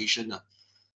publication.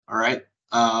 All right.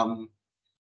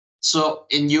 So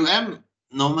in UM,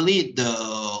 normally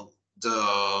the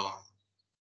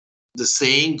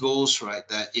saying goes, right,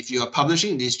 that if you are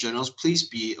publishing in these journals, please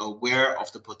be aware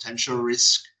of the potential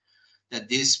risk that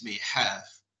this may have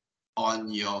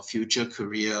on your future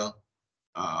career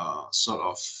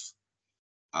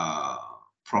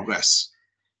progress.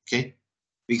 Okay,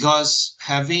 because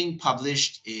having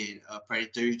published in a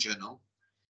predatory journal,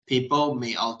 people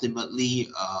may ultimately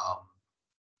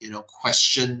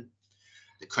question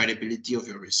the credibility of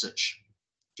your research.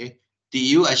 Okay, do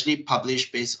you actually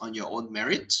publish based on your own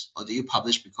merit, or do you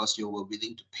publish because you were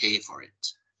willing to pay for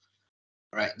it?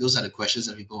 All right, those are the questions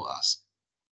that people ask.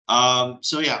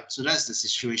 So that's the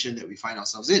situation that we find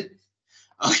ourselves in.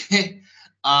 Okay.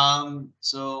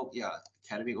 So yeah,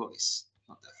 academic work is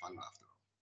not that fun after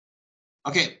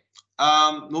all. Okay.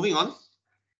 Moving on.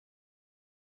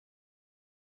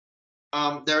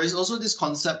 There is also this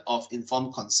concept of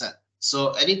informed consent.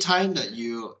 So anytime that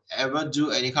you ever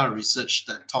do any kind of research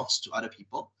that talks to other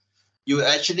people, you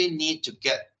actually need to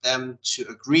get them to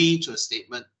agree to a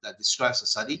statement that describes the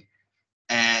study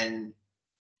and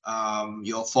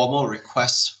your formal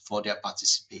request for their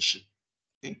participation.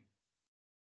 Okay.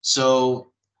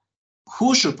 So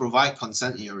who should provide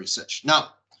consent in your research?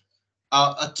 Now,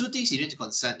 two things you need to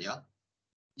consent, yeah?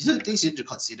 Two things you need to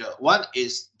consider. One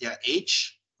is their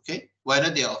age, okay? Whether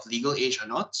they are of legal age or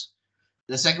not.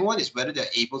 The second one is whether they're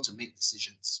able to make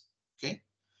decisions, okay?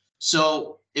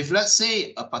 So if let's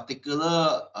say a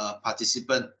particular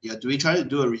participant, you're trying to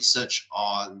do a research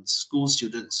on school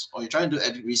students, or you're trying to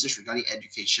do research regarding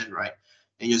education, right?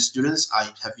 And your students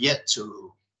have yet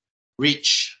to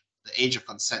reach the age of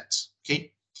consent,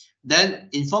 okay? Then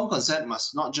informed consent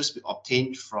must not just be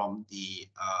obtained from the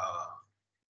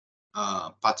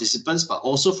participants, but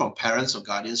also from parents or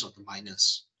guardians of the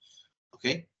minors,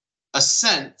 okay?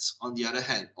 Assent, on the other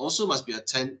hand, also must be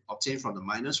obtained from the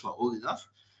minors who are old enough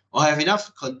or have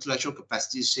enough intellectual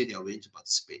capacity to say they are willing to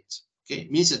participate. Okay,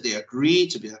 it means that they agree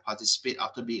to participate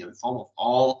after being informed of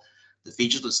all the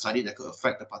features of the study that could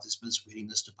affect the participants'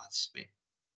 willingness to participate.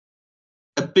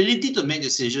 Ability to make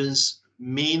decisions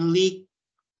mainly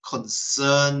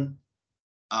concern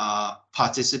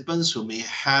participants who may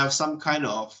have some kind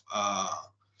of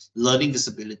learning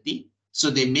disability. So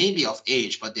they may be of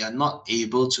age, but they are not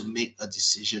able to make a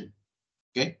decision.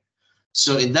 Okay,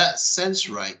 so in that sense,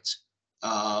 right,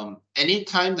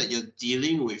 anytime that you're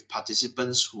dealing with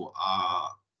participants who are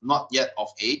not yet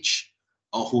of age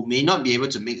or who may not be able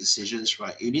to make decisions,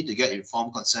 right, you need to get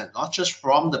informed consent, not just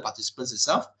from the participants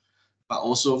itself, but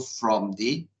also from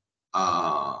the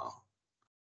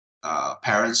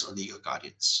parents or legal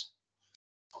guardians.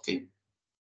 Okay.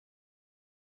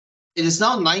 It is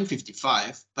now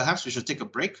 9:55. Perhaps we should take a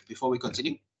break before we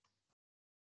continue.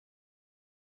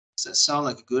 Does that sound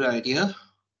like a good idea?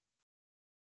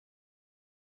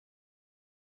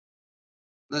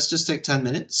 Let's just take 10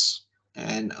 minutes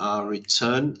and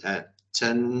return at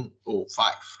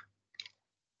 10:05.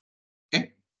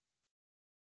 Okay.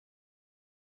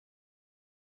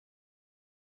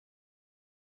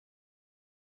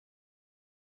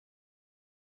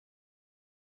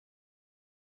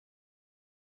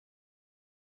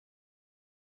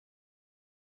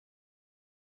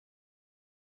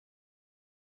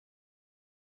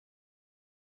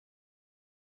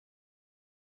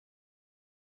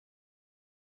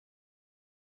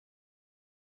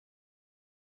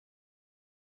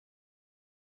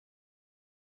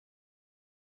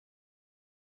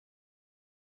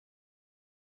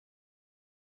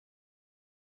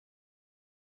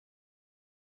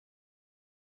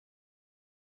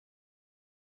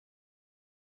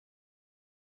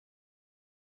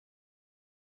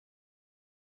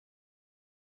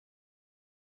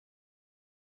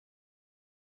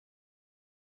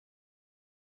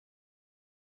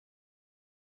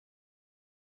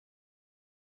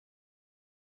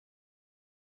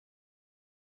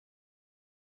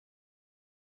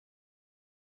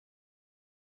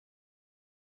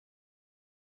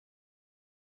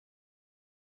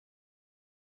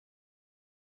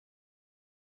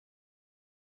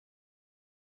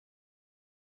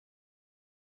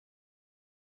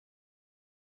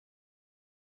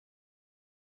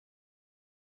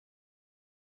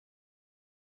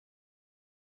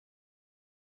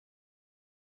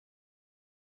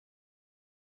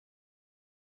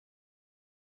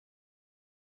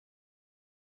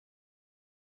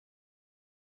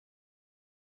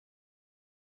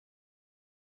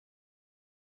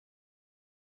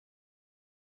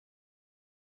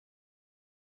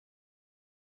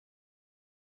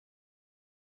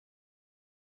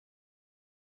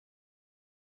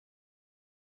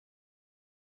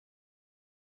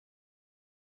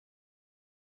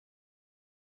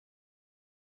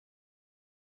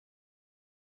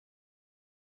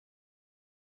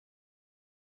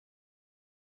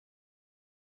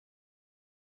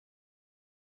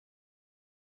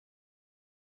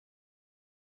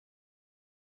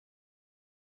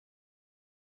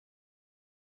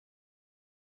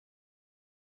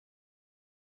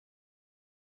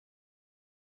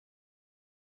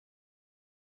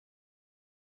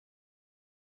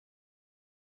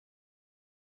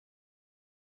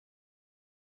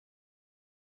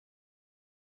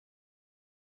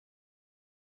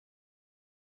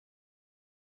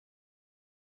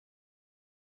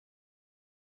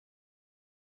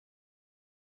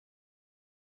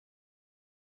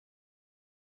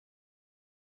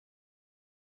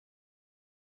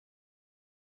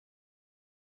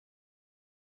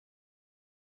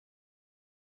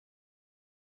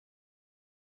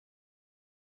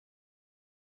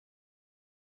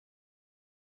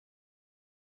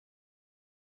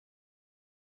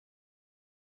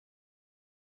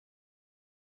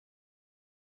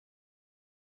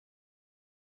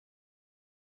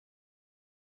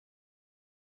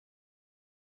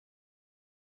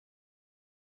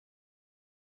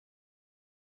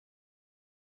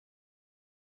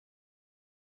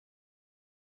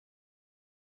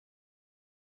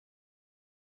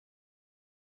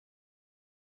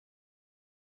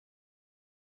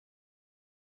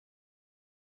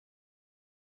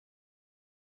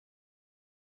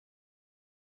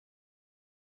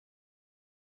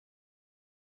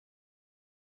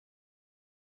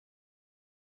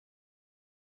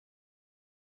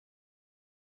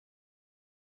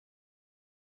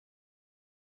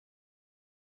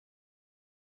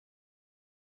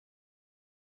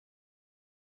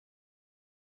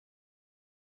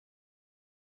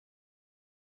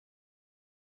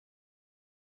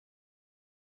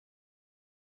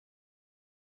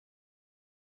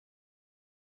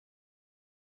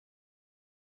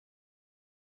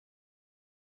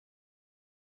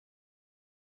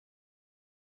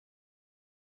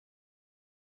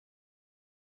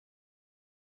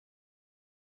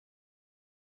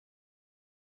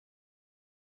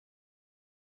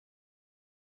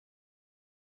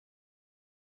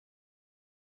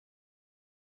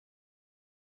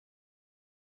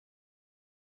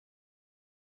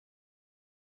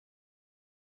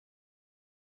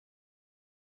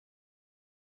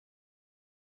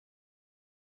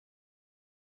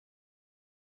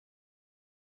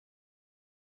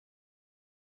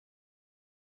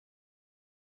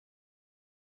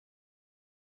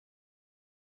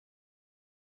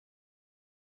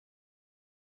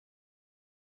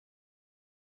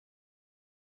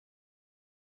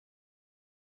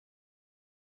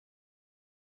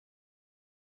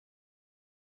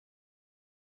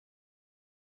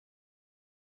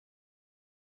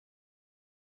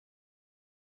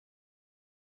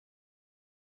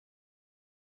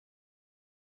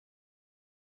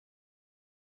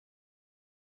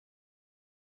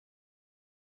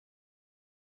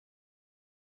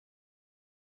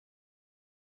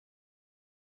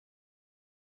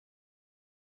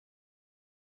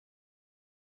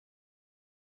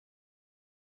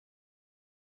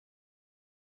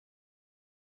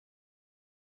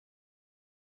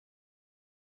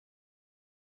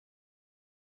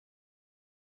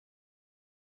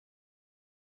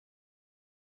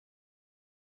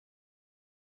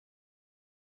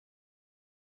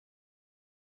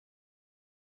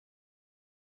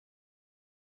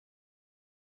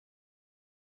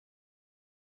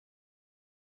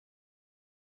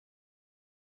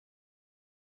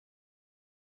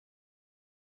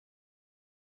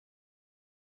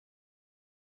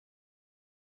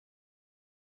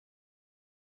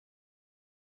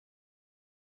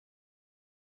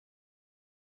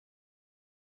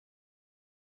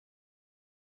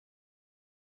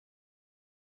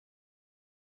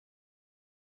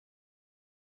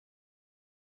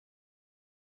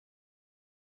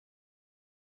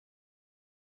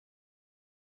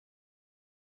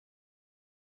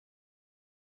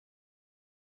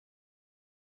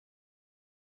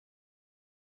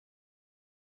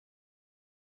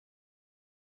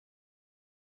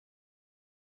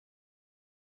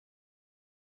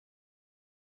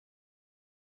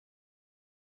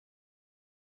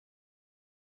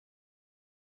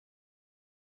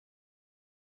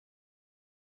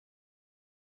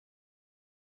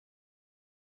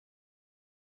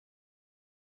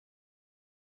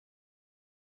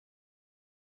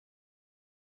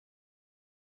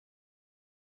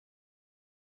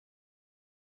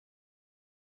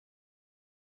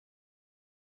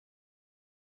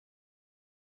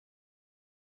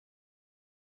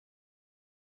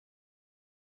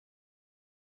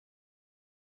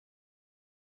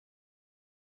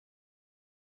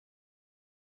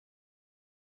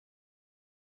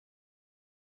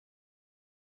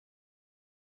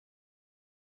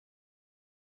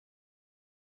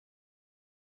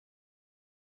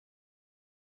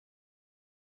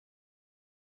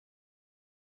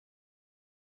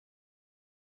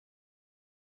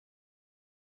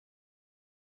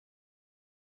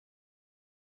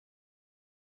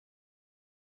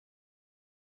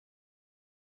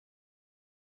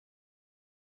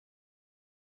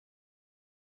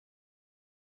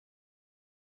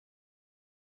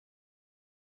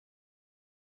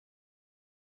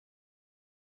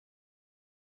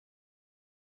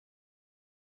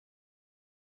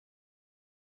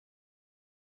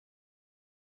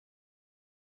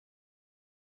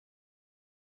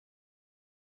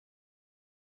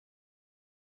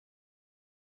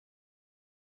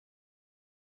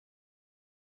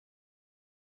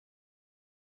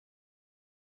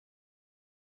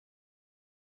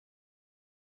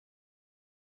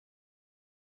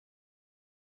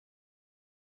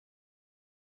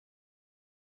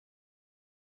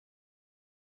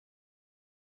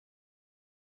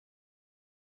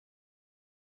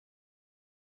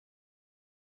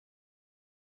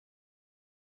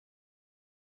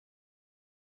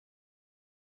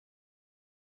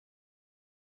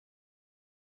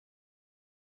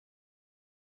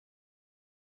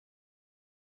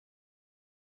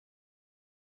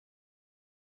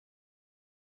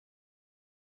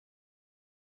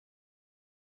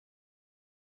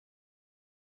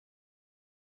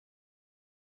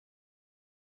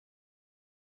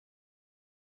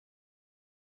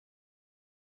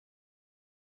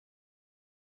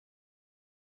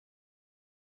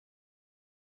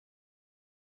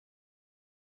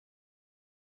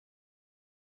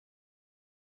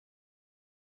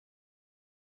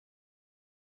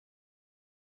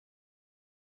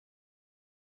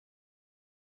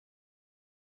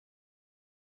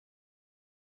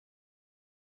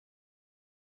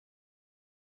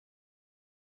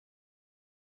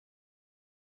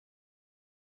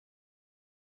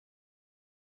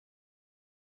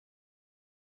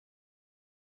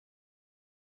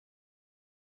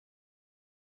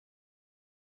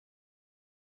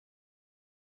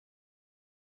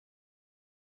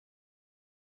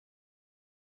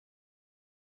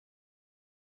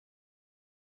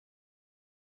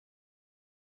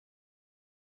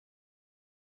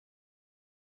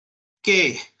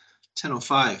 Okay,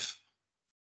 10:05.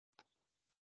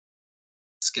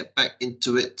 Let's get back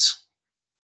into it.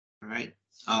 All right.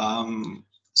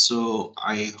 So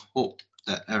I hope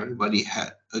that everybody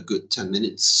had a good 10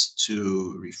 minutes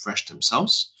to refresh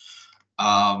themselves.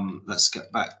 Let's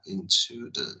get back into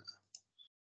the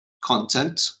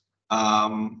content.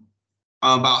 I'm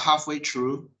about halfway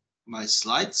through my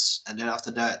slides, and then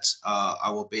after that, I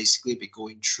will basically be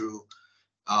going through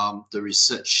the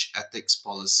research ethics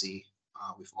policy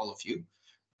with all of you.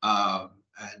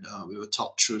 And we will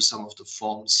talk through some of the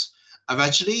forms. I've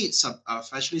actually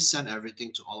sent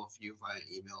everything to all of you via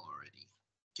email already.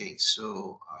 Okay,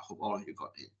 so I hope all of you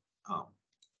got it.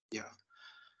 Yeah.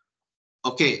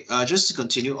 Okay, just to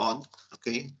continue on.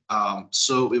 Okay,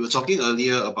 so we were talking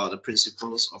earlier about the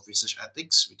principles of research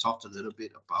ethics. We talked a little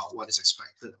bit about what is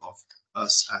expected of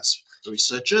us as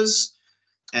researchers,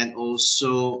 and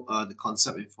also the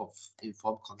concept of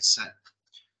informed consent.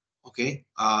 Okay,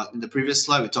 in the previous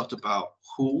slide, we talked about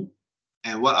who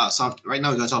and what are some, right now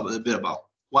we're going to talk a little bit about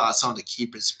what are some of the key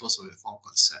principles of informed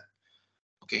consent.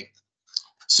 Okay,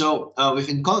 so with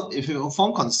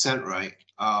informed consent, right,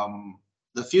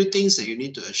 the few things that you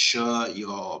need to assure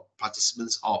your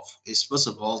participants of is, first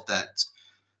of all, that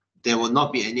there will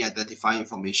not be any identifying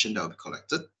information that will be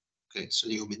collected. Okay, so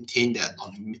you maintain their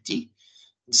anonymity.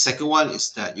 The second one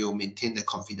is that you'll maintain the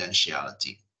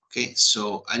confidentiality. Okay,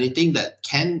 so anything that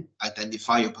can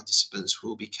identify your participants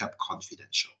will be kept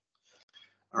confidential.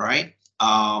 All right.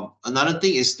 Another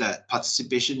thing is that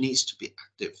participation needs to be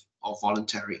active or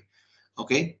voluntary.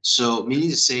 Okay, so meaning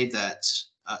to say that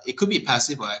it could be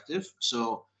passive or active.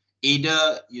 So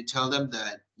either you tell them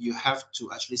that you have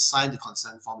to actually sign the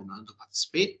consent form in order to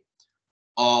participate,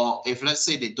 or if let's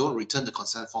say they don't return the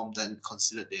consent form, then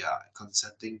consider they are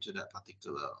consenting to that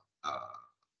particular.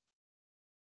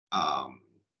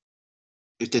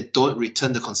 If they don't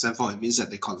return the consent form, it means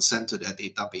that they consent to their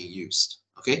data being used.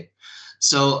 Okay,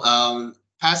 so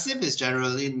passive is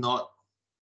generally not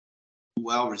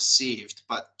well received,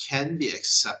 but can be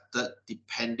accepted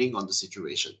depending on the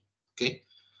situation. Okay,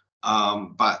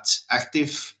 but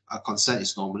active consent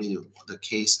is normally the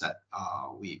case that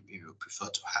we will prefer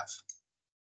to have.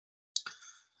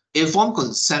 Informed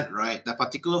consent, right? The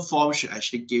particular form should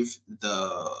actually give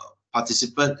the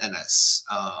participant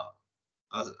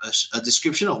a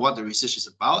description of what the research is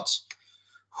about,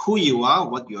 who you are,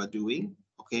 what you are doing,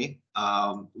 okay?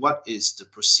 What is the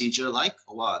procedure like,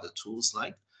 or what are the tools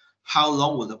like? How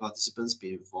long will the participants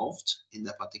be involved in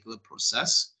that particular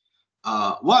process?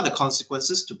 What are the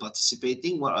consequences to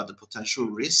participating? What are the potential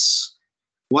risks?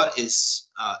 What is,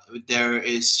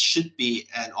 should be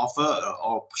an offer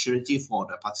or opportunity for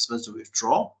the participants to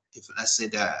withdraw, if let's say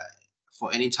that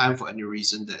for any time, for any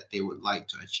reason that they would like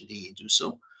to actually do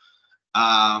so.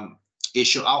 It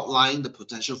should outline the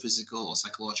potential physical or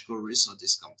psychological risks or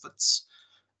discomforts,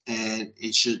 and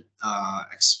it should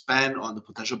expand on the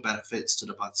potential benefits to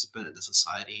the participant and the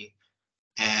society,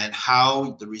 and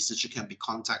how the researcher can be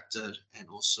contacted, and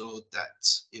also that,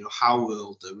 how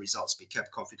will the results be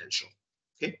kept confidential.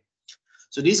 Okay,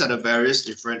 so these are the various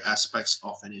different aspects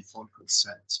of an informed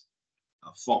consent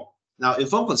form. Now,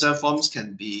 informed consent forms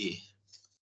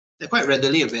they're quite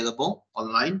readily available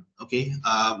online. Okay,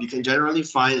 you can generally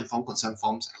find informed consent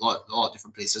forms a lot of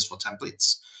different places for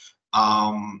templates.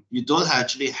 You don't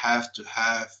actually have to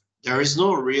have, there is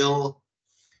no real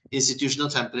institutional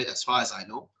template as far as I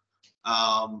know.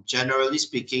 Generally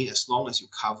speaking, as long as you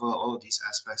cover all of these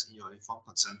aspects in your informed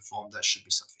consent form, that should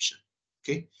be sufficient.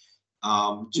 Okay.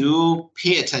 Do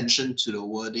pay attention to the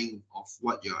wording of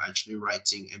what you're actually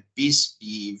writing, and please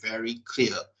be very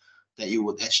clear that you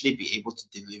would actually be able to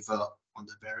deliver on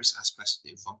the various aspects of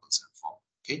the informed consent form,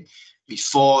 okay,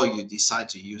 before you decide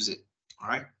to use it. All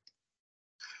right.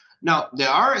 Now, there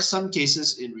are some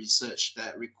cases in research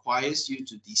that requires you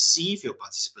to deceive your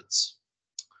participants.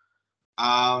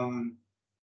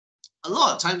 A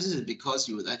lot of times this is because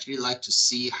you would actually like to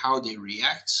see how they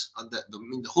react on that. I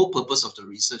mean, the whole purpose of the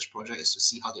research project is to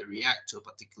see how they react to a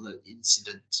particular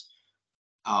incident,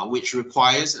 which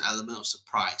requires an element of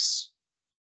surprise.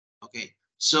 Okay,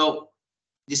 so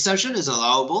deception is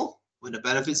allowable when the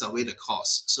benefits outweigh the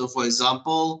cost. So for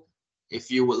example, if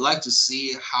you would like to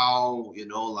see how,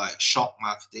 like shock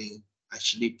marketing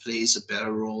actually plays a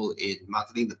better role in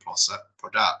marketing the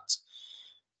product,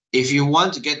 if you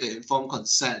want to get the informed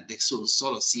consent, they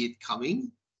sort of see it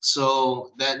coming.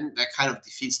 So then that kind of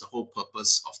defeats the whole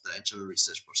purpose of the actual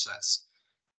research process,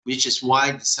 which is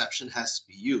why deception has to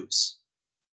be used.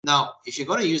 Now, if you're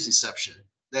going to use deception,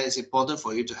 then it's important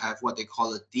for you to have what they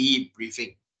call a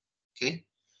debriefing. Okay,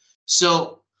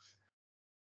 so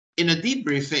in a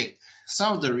debriefing,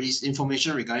 some of the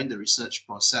information regarding the research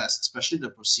process, especially the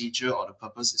procedure or the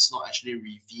purpose, is not actually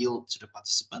revealed to the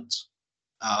participants.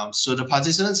 So the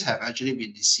participants have actually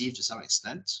been deceived to some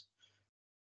extent.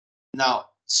 Now,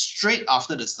 straight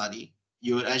after the study,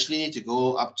 you would actually need to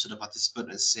go up to the participant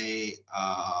and say,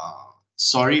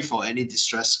 sorry for any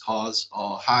distress caused,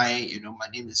 or hi, my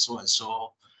name is so and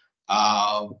so.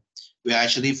 We're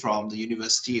actually from the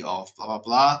University of blah blah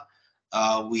blah.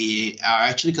 We are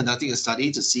actually conducting a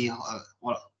study to see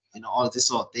what all of these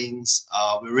sort of things.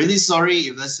 We're really sorry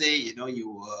if, let's say, you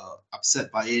were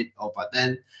upset by it, but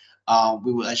then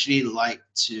we would actually like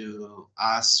to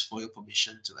ask for your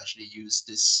permission to actually use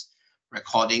this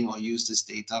recording or use this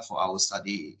data for our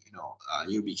study.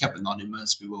 You'll be kept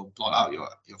anonymous. We will blot out your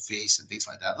face and things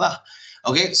like that lah.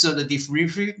 Okay, so the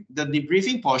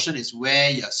debriefing portion is where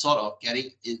you're sort of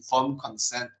getting informed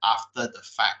consent after the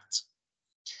fact.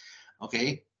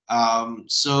 Okay,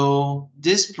 so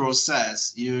this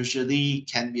process usually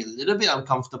can be a little bit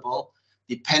uncomfortable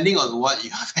depending on what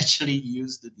you have actually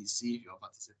used to deceive your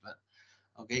participant.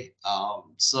 Okay,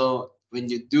 so when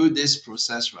you do this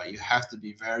process, right, you have to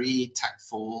be very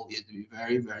tactful, you have to be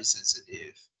very, very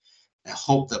sensitive, and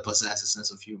hope the person has a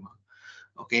sense of humor.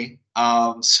 Okay,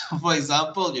 so for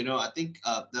example, I think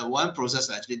the one process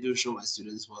I actually do show my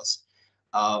students was,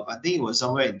 I think it was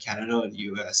somewhere in Canada or the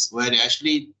US, where they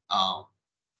actually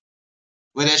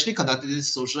conducted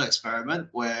this social experiment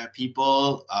where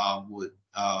people would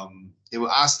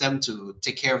ask them to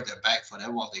take care of their bag for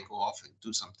them while they go off and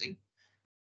do something.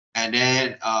 And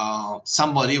then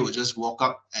somebody will just walk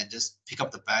up and just pick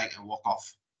up the bag and walk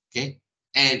off. Okay,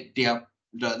 and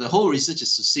the whole research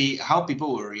is to see how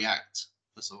people will react,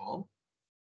 first of all,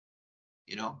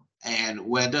 and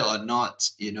whether or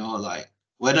not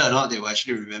whether or not they will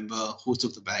actually remember who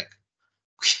took the bag.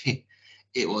 Okay,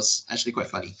 it was actually quite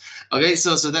funny. Okay,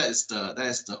 so that is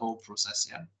the whole process.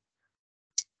 Yeah.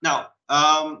 Now,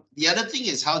 the other thing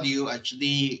is, how do you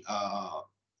actually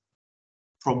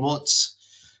promote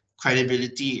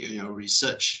credibility in your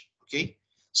research? Okay,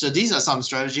 so these are some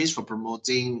strategies for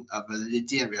promoting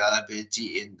validity and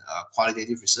reliability in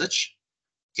qualitative research.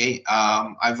 Okay,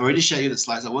 I've already shared you the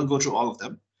slides. I won't go through all of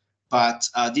them, but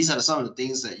these are some of the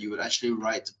things that you would actually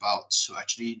write about to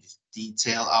actually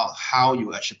detail out how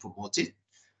you actually promote it.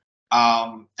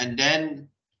 And then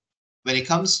when it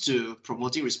comes to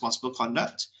promoting responsible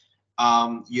conduct,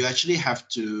 you actually have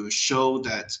to show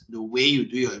that the way you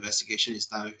do your investigation is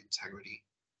done with integrity.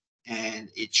 And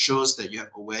it shows that you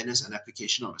have awareness and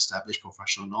application of established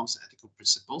professional norms and ethical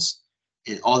principles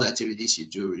in all the activities you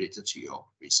do related to your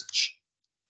research.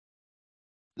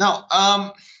 Now,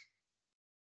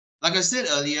 like I said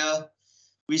earlier,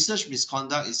 research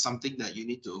misconduct is something that you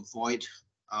need to avoid,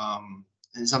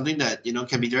 and something that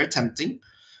can be very tempting,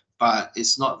 but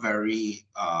it's not very.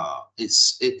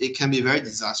 It can be very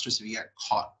disastrous if you get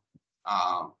caught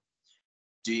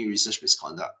doing research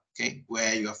misconduct. Okay,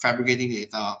 where you're fabricating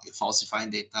data, you're falsifying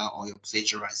data, or you're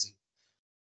plagiarizing.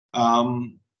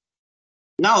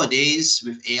 Nowadays,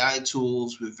 with AI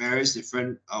tools, with various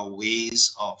different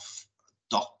ways of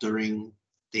doctoring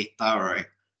data, right,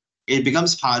 it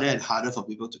becomes harder and harder for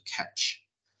people to catch.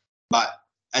 But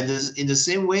in the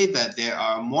same way that there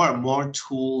are more and more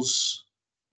tools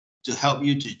to help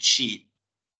you to cheat,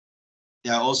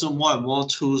 there are also more and more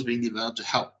tools being developed to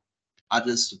help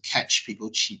others to catch people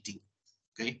cheating.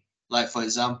 Okay, like for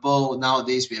example,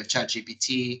 nowadays we have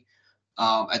ChatGPT.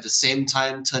 At the same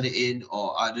time, Turnitin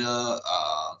or other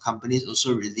companies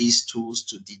also release tools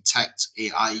to detect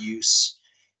AI use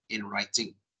in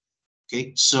writing.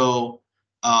 Okay, so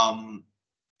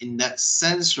in that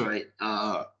sense, right,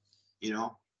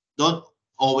 don't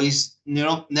always,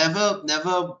 never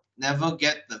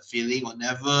get the feeling or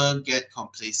never get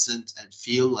complacent and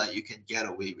feel like you can get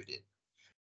away with it.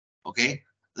 Okay,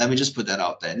 let me just put that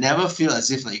out there. Never feel as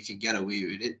if like you can get away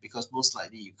with it, because most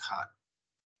likely you can't.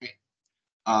 Okay?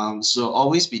 So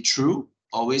always be true.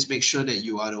 Always make sure that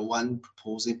you are the one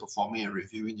proposing, performing, and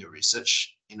reviewing your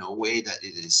research in a way that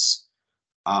it is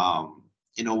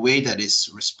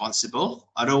responsible.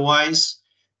 Otherwise,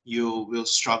 you will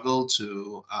struggle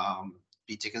to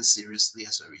be taken seriously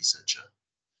as a researcher.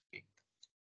 Okay.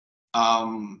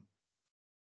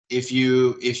 If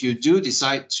you do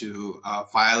decide to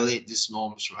violate these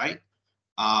norms, right,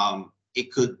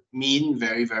 it could mean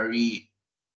very, very,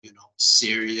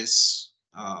 serious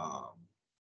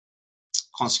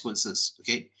consequences.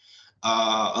 Okay,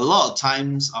 a lot of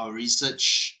times our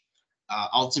research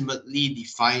ultimately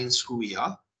defines who we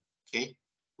are. Okay,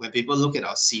 when people look at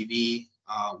our CV,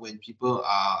 when people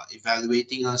are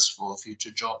evaluating us for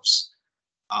future jobs,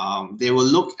 they will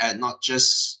look at not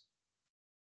just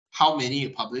how many you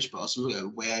publish, but also look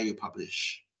at where you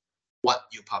publish, what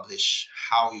you publish,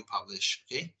 how you publish,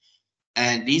 okay?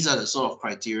 And these are the sort of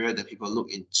criteria that people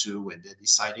look into when they're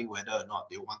deciding whether or not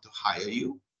they want to hire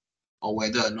you or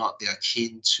whether or not they are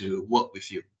keen to work with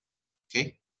you,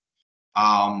 okay?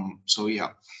 So yeah.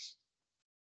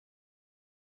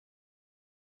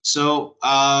 So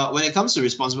when it comes to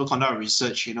responsible conduct of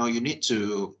research, you need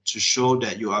to show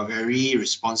that you are very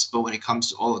responsible when it comes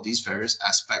to all of these various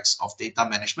aspects of data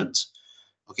management.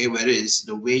 Okay, whether it's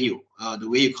the way you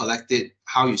collect it,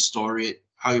 how you store it,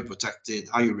 how you protect it,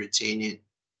 how you retain it,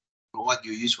 or what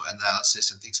you use for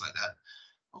analysis and things like that.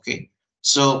 Okay,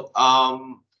 so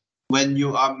when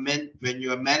you are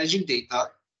managing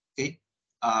data, okay,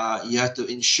 you have to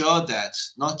ensure that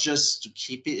not just to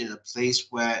keep it in a place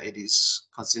where it is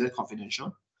considered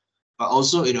confidential, but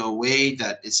also in a way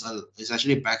that it's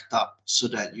actually backed up so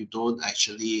that you don't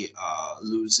actually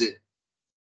lose it,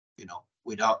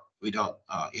 without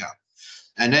yeah.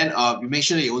 And then you make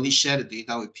sure that you only share the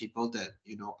data with people that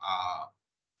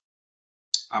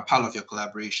are part of your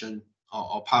collaboration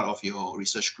or part of your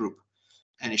research group,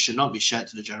 and it should not be shared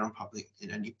to the general public at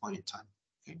any point in time.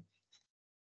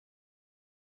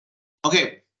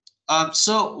 Okay.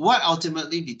 So what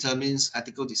ultimately determines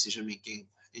ethical decision making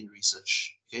in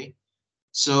research? Okay.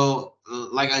 So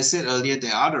like I said earlier,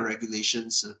 there are the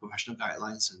regulations, professional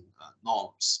guidelines, and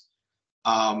norms.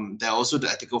 There are also the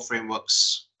ethical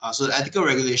frameworks. So the ethical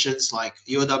regulations, like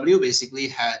EOW, basically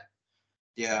had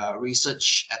their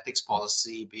research ethics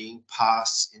policy being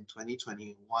passed in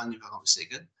 2021, if I'm not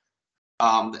mistaken.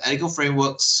 The ethical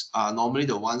frameworks are normally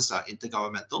the ones that are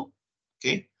intergovernmental,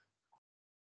 okay?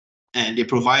 And they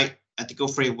provide ethical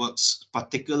frameworks,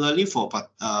 particularly for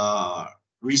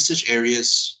research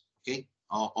areas, okay,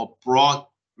 or broad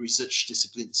research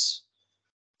disciplines,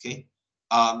 okay?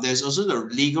 There's also the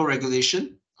legal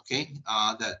regulation, okay,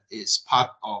 that is part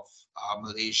of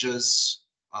Malaysia's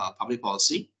public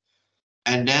policy.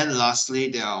 And then lastly,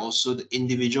 there are also the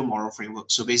individual moral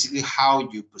framework. So basically how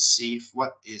you perceive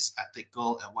what is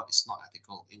ethical and what is not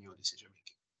ethical in your decision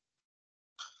making.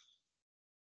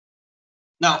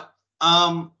 Now,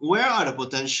 where are the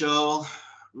potential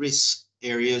risk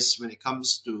areas when it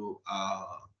comes to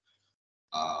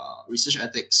research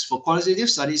ethics? For qualitative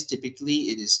studies, typically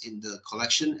it is in the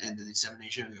collection and the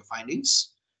dissemination of your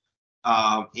findings,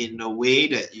 in the way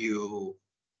that you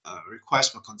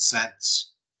request for consent,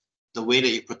 the way that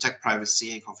you protect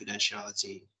privacy and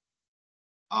confidentiality,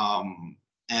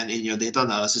 and in your data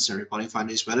analysis and reporting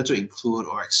findings, whether to include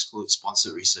or exclude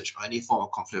sponsored research or any form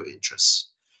of conflict of interest.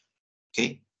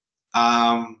 Okay.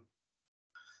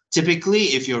 Typically,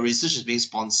 if your research is being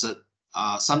sponsored,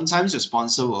 sometimes your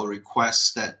sponsor will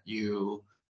request that you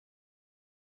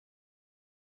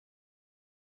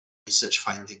research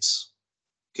findings.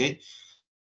 Okay.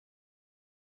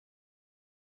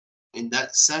 In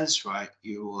that sense, right,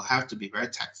 you will have to be very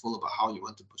tactful about how you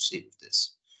want to proceed with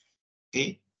this.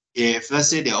 Okay. If let's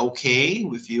say they're okay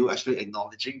with you actually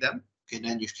acknowledging them, okay,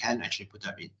 then you can actually put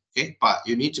them in. Okay, but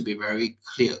you need to be very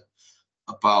clear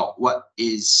about what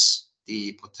is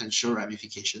the potential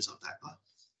ramifications of that.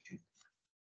 Okay.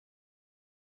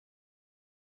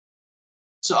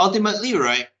 So ultimately,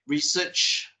 right,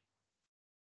 research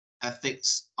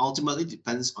ethics ultimately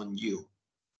depends on you.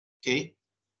 Okay.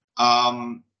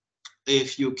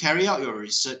 If you carry out your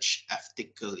research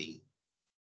ethically,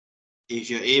 if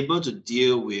you're able to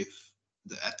deal with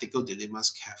the ethical dilemmas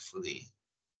carefully,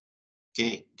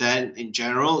 okay, then in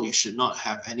general, you should not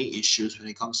have any issues when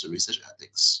it comes to research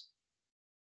ethics.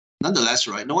 Nonetheless,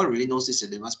 right, no one really knows these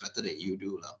dilemmas better than you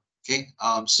do. Okay,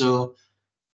 so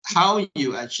how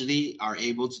you actually are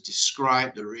able to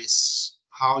describe the risks,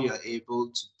 how you're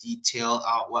able to detail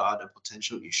out what are the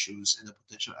potential issues and the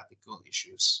potential ethical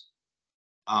issues,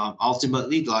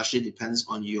 ultimately largely depends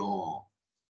on your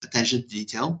attention to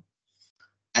detail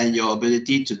and your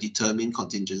ability to determine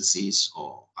contingencies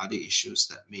or other issues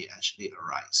that may actually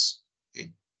arise. Okay.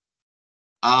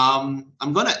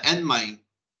 I'm gonna end my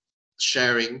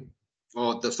sharing,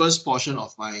 or the first portion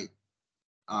of my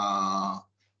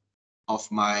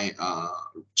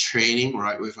training,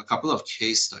 right, with a couple of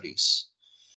case studies.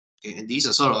 Okay, and these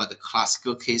are sort of like the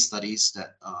classical case studies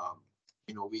that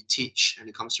we teach when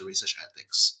it comes to research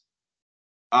ethics.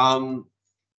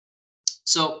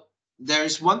 So there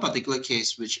is one particular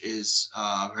case which is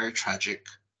very tragic.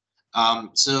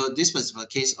 So this was a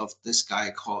case of this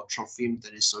guy called Trofim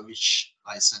Denisovich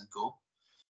Lysenko.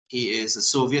 He is a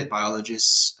Soviet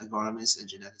biologist, agronomist, and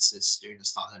geneticist during the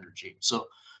Stalin regime. So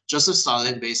Joseph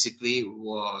Stalin basically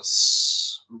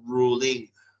was ruling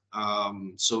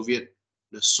the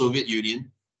Soviet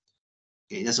Union.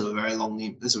 Okay, that's a very long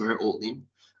name. That's a very old name.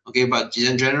 Okay, but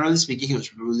generally speaking, he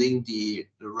was ruling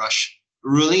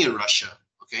ruling in Russia.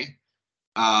 Okay,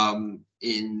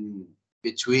 in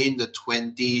between the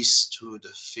 20s to the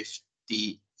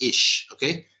 50-ish.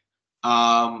 Okay,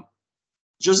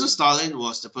 Joseph Stalin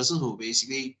was the person who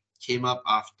basically came up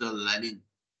after Lenin.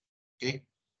 Okay,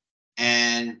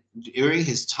 and during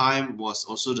his time was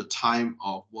also the time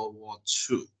of World War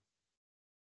II.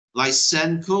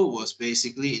 Lysenko was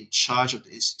basically in charge of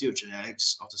the Institute of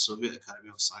Genetics of the Soviet Academy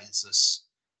of Sciences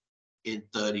in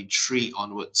 33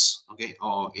 onwards, okay,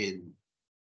 or in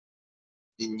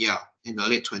the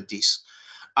late 20s.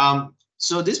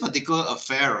 So this particular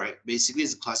affair, right, basically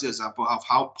is a classic example of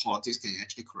how politics can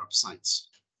actually corrupt science,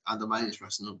 undermine its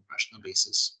rational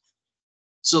basis.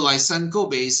 So Lysenko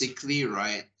basically,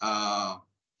 right,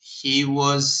 he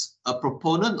was a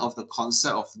proponent of the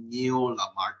concept of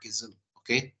neo-Lamarckism,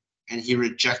 okay, and he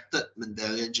rejected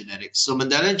Mendelian genetics. So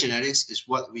Mendelian genetics is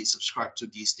what we subscribe to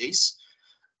these days,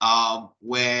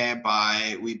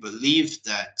 whereby we believe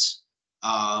that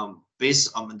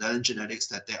based on Mendelian genetics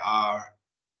that there are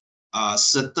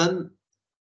certain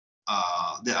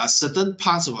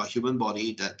parts of our human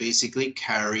body that basically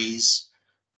carries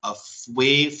a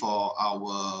way for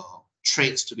our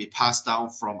traits to be passed down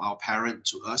from our parent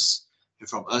to us and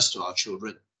from us to our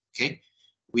children. Okay,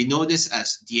 we know this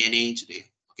as DNA today.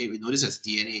 Okay, we know this as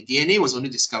DNA. DNA was only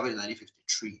discovered in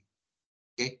 1953.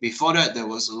 Okay, before that, there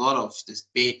was a lot of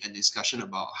debate and discussion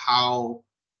about how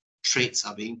traits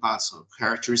are being passed or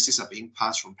characteristics are being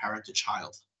passed from parent to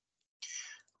child.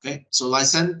 Okay, so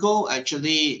Lysenko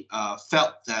actually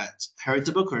felt that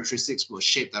heritable characteristics were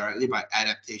shaped directly by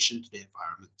adaptation to the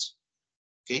environment.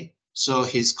 Okay, so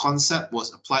his concept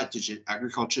was applied to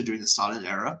agriculture during the Stalin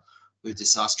era with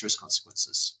disastrous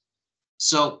consequences.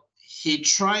 So he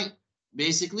tried,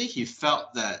 basically, he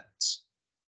felt that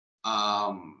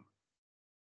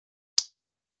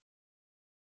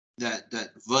that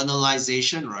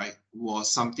vernalization, right,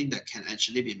 was something that can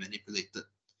actually be manipulated.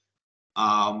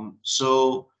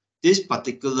 So this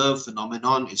particular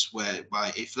phenomenon is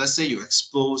whereby if, let's say, you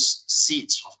expose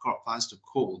seeds of crop plants to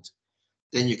cold,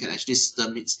 then you can actually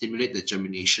stimulate the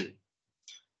germination.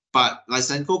 But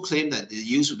Lysenko claimed that the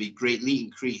yields would be greatly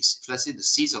increased if, let's say, the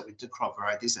seeds of winter crop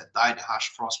varieties that died in harsh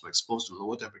frost were exposed to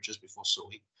lower temperatures before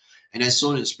sowing, and then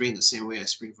sown in spring the same way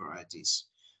as spring varieties.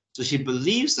 So he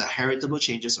believes that heritable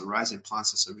changes arise in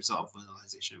plants as a result of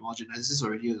vernalization, while geneticists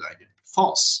already identified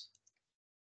false.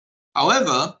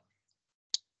 However,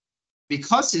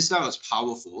 because his style was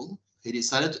powerful, he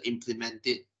decided to implement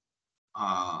it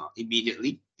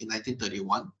immediately in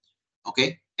 1931.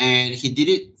 Okay, and he did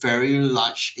it very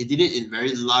large. He did it in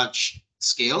very large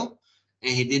scale,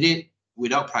 and he did it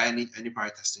without any prior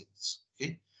testings.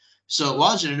 Okay, so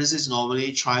while geneticists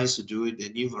normally tries to do the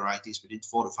new varieties within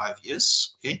 4 to 5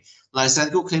 years, okay,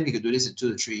 Lysenko claimed he could do this in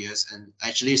 2 to 3 years, and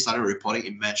actually started reporting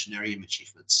imaginary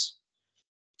achievements.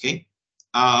 Okay,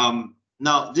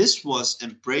 now this was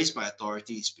embraced by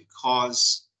authorities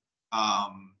because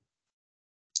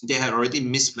they had already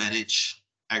mismanaged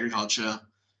agriculture,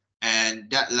 and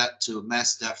that led to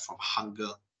mass death from hunger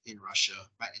in Russia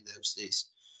back in those days.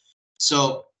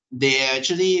 So they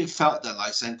actually felt that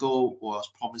Lysenko was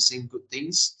promising good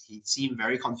things. He seemed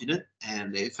very confident,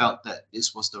 and they felt that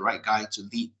this was the right guy to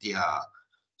lead their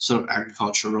sort of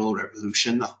agricultural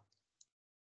revolution.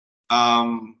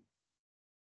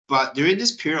 But during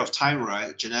this period of time,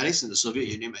 right, genetics in the Soviet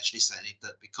Union actually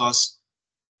stagnated because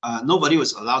nobody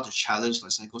was allowed to challenge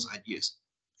Lysenko's ideas.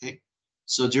 Okay,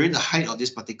 so during the height of this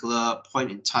particular point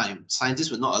in time,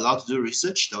 scientists were not allowed to do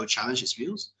research that would challenge his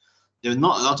views. They were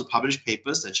not allowed to publish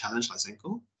papers that challenged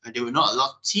Lysenko, and they were not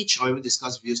allowed to teach or even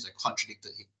discuss views that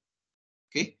contradicted him.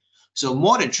 Okay, so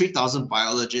more than 3,000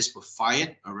 biologists were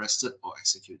fired, arrested, or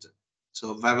executed.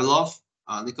 So Vavilov,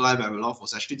 Nikolai Vavilov,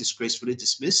 was actually disgracefully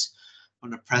dismissed from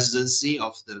the presidency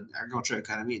of the Agricultural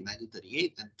Academy in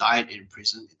 1938 and died in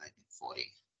prison in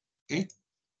 1940. Okay.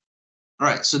 All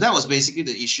right. So that was basically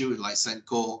the issue with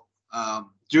Lysenko.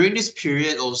 During this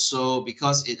period also,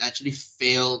 because it actually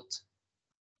failed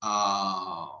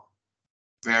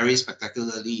very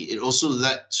spectacularly, it also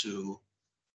led to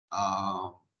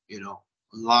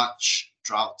large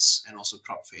droughts and also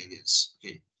crop failures.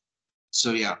 Okay.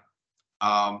 So yeah.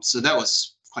 So that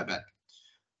was quite bad.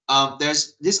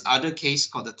 There's this other case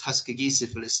called the Tuskegee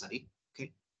syphilis study,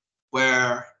 okay,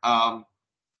 where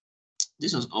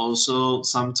this was also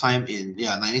sometime in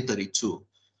 1932,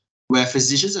 where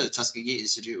physicians at the Tuskegee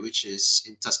Institute, which is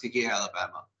in Tuskegee,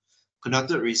 Alabama,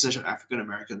 conducted research on African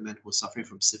American men who were suffering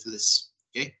from syphilis.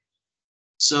 Okay,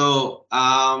 so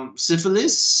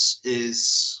syphilis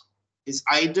is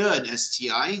either an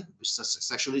STI, which is a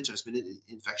sexually transmitted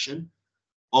infection,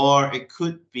 or it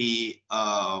could be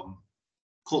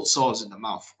cold sores in the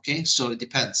mouth. Okay, so it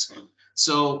depends.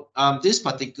 So this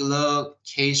particular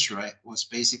case, right, was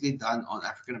basically done on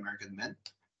African American men.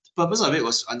 The purpose of it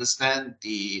was to understand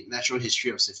the natural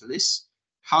history of syphilis,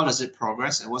 how does it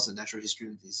progress, and what's the natural history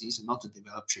of the disease, and not to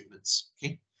develop treatments.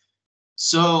 Okay,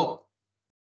 so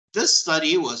this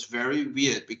study was very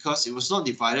weird because it was not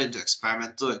divided into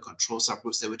experimental and control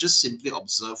subgroups. They were just simply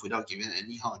observed without giving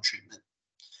any kind of treatment.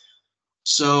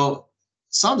 So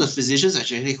some of the physicians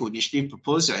actually who initially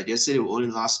proposed the idea said it would only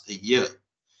last a year.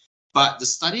 But the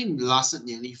study lasted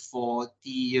nearly 40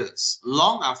 years,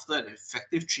 long after an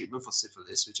effective treatment for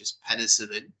syphilis, which is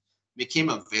penicillin, became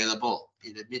available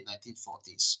in the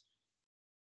mid-1940s.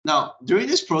 Now, during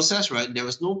this process, right, there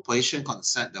was no patient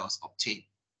consent that was obtained,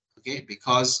 okay,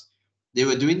 because they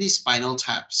were doing these spinal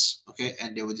taps, okay,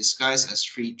 and they were disguised as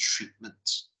free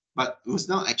treatment. But it was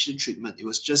not actually treatment, it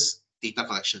was just data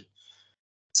collection.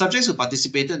 Subjects who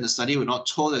participated in the study were not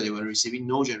told that they were receiving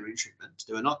no genuine treatment.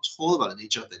 They were not told about the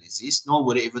nature of the disease, nor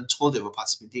were they even told they were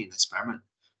participating in the experiment.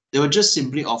 They were just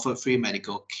simply offered free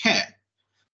medical care,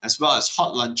 as well as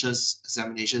hot lunches,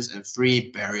 examinations, and free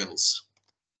burials.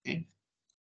 Okay.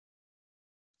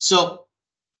 So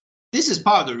this is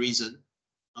part of the reason,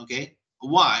 okay,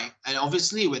 why. And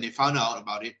obviously, when they found out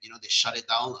about it, they shut it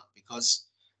down because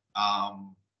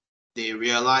they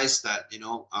realized that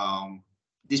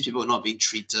these people were not being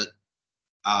treated.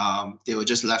 They were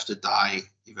just left to die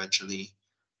eventually.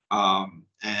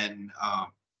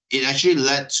 It actually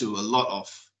led to a lot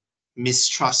of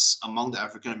mistrust among the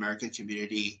African American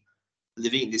community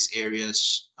living in these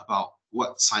areas about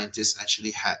what scientists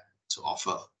actually had to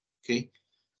offer. Okay,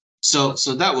 so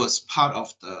that was part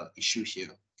of the issue here.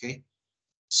 Okay,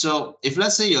 so if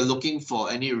let's say you're looking for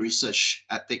any research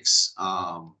ethics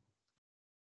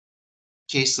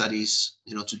case studies,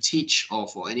 to teach or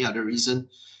for any other reason,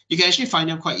 you can actually find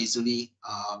them quite easily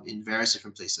in various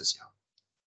different places. Yeah.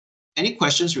 Any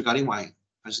questions regarding my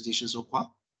presentation so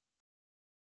far?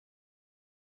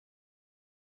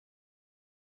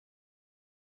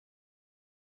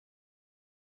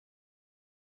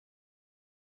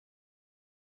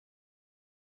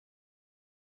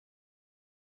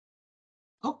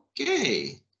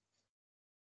 Okay.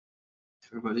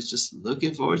 Everybody's just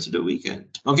looking forward to the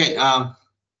weekend. Okay. All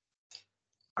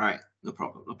right. No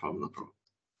problem.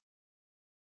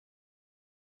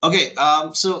 Okay.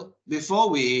 So before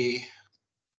we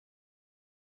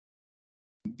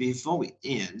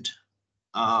end,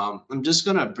 I'm just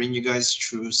gonna bring you guys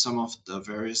through some of the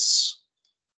various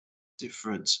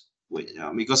different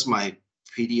because my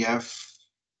PDF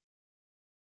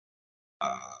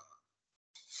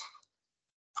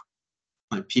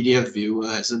my PDF viewer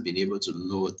hasn't been able to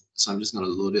load, so I'm just gonna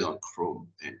load it on Chrome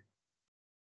and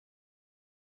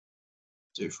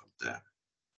do it from there.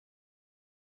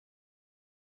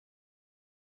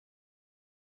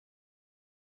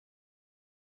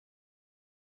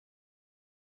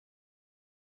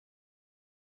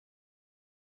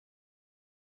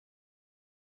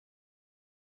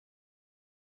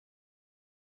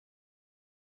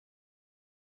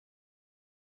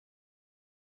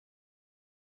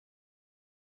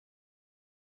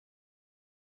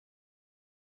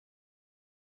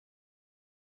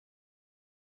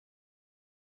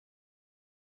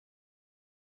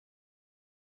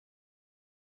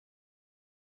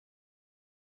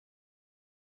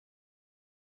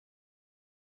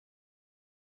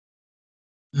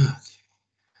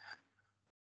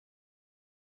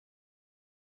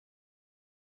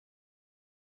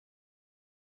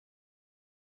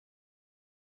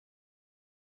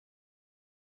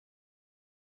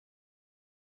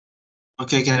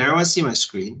 Okay, can everyone see my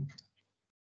screen?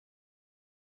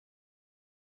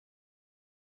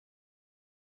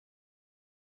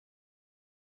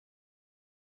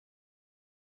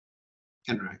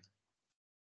 Can, right?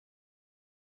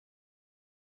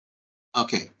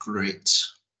 Okay, great.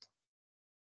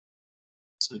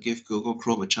 So give Google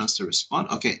Chrome a chance to respond.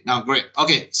 Okay, now great.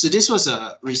 Okay, so this was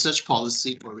a research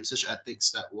policy for research ethics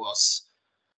that was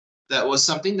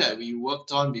something that we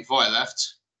worked on before I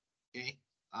left. Okay,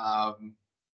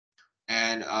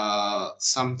 and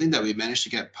something that we managed to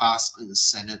get passed in the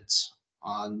Senate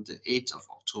on the 8th of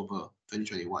October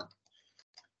 2021.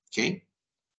 Okay,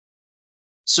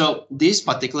 so this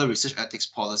particular research ethics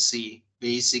policy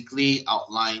basically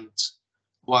outlined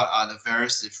what are the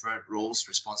various different roles,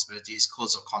 responsibilities,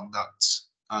 codes of conduct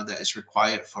that is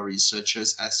required for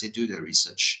researchers as they do their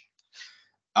research.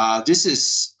 This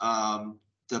is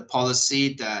the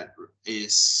policy that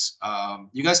is,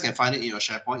 you guys can find it in your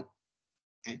SharePoint.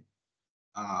 Okay.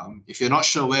 If you're not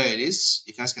sure where it is,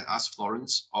 you guys can ask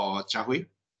Florence or Jiahui.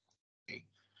 Okay.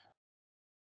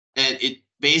 And it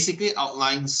basically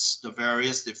outlines the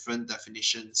various different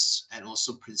definitions and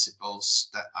also principles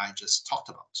that I just talked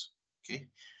about. Okay.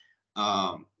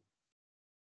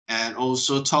 And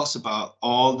also talks about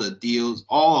all of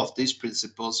these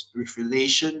principles with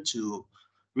relation to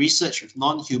research with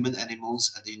non-human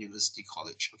animals at the University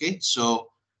College. Okay,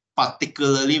 so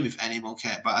particularly with animal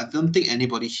care, but I don't think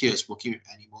anybody here is working with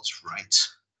animals, right?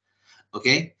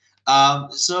 Okay,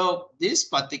 so this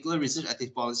particular research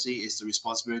ethics policy is the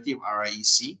responsibility of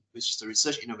RIEC, which is the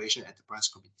Research Innovation Enterprise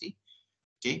Committee.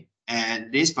 Okay,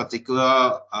 and this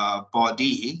particular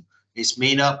body is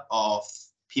made up of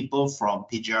people from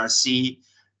PGRC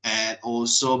and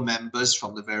also members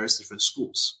from the various different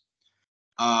schools.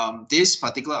 This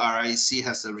particular RIEC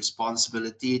has the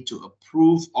responsibility to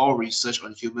approve all research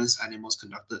on humans, animals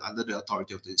conducted under the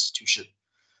authority of the institution.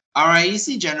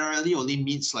 RIEC generally only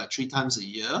meets like 3 times a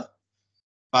year,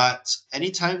 but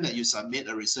anytime that you submit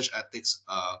a research ethics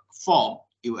form,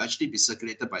 it will actually be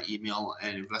circulated by email,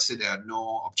 and if let's say there are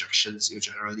no objections, it will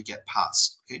generally get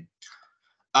passed. Okay.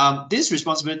 This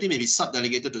responsibility may be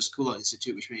sub-delegated to school or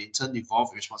institute, which may in turn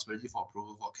involve responsibility for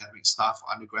approval for academic staff,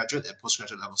 undergraduate and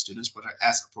postgraduate level students project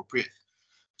as appropriate.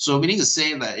 So meaning to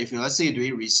say that if let's say you're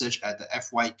doing research at the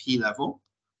FYP level,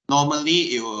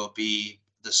 normally it will be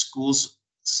the school's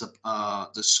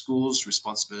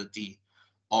responsibility,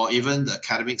 or even the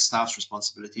academic staff's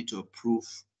responsibility to approve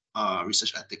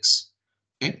research ethics.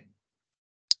 Okay.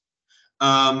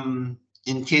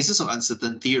 In cases of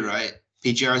uncertainty, right,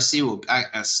 PGRC will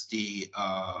act as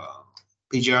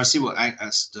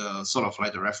the sort of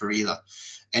like the referee,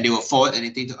 and they will forward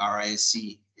anything to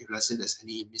RIEC if let's say there's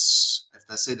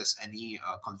any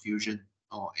confusion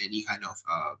or any kind of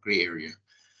gray area.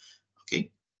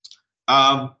 Okay.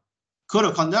 Code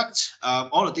of conduct,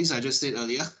 all the things I just said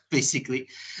earlier, basically,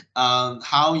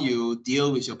 how you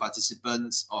deal with your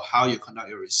participants or how you conduct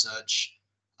your research,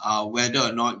 whether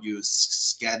or not you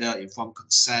gather informed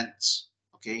consent,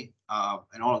 okay,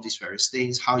 and all of these various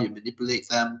things, how you manipulate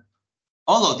them.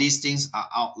 All of these things are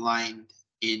outlined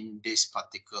in this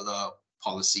particular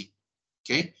policy,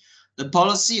 okay? The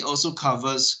policy also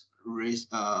covers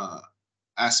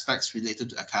aspects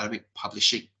related to academic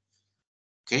publishing,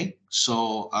 okay?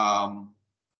 So,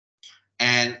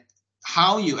 and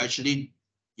how you actually,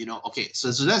 okay,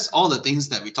 so that's all the things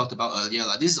that we talked about earlier.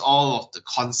 Like, this is all of the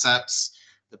concepts,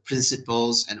 the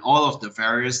principles, and all of the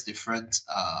various different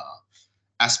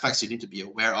aspects you need to be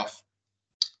aware of.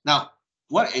 Now,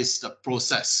 what is the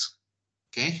process?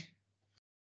 Okay.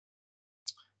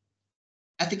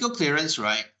 Ethical clearance,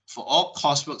 right, for all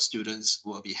coursework students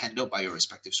will be handled by your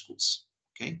respective schools.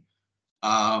 Okay.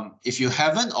 If you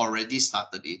haven't already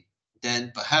started it,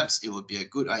 then perhaps it would be a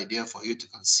good idea for you to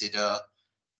consider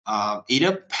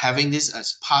either having this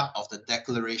as part of the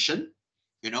declaration.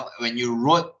 When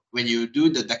you do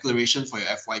the declaration for your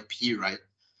FYP, right,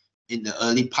 in the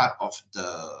early part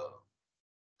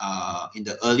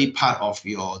of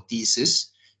your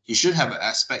thesis, you should have an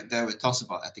aspect there where it talks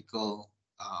about ethical,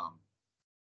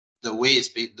 the way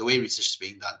research is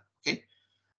being done. Okay.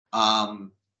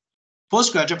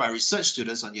 Postgraduate by research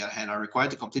students, on the other hand, are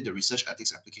required to complete the research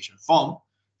ethics application form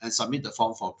and submit the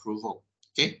form for approval.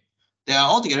 Okay. There are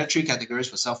altogether 3 categories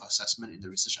for self-assessment in the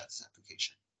research ethics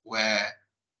application, where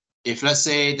if let's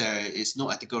say there is no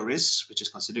ethical risk, which is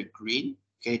considered green,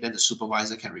 okay, then the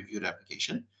supervisor can review the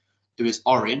application. If it's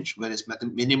orange, where there's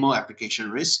minimal application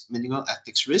risk, minimal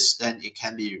ethics risk, then it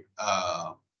can be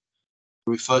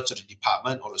referred to the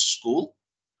department or the school.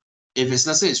 If it's,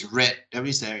 let's say it's red, that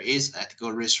means there is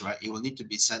ethical risk, right? It will need to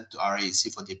be sent to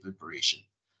RIEC for deliberation.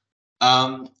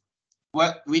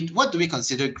 What do we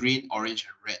consider green, orange,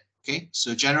 and red? Okay,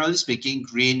 so generally speaking,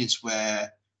 green is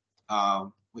where,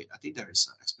 wait, I think there is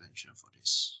an explanation for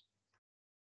this.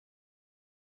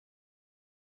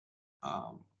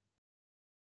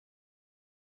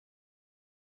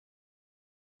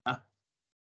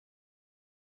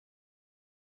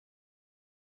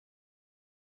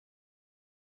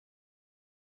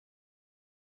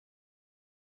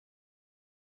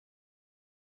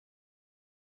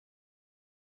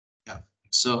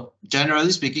 So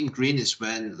generally speaking, green is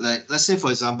when, like, let's say, for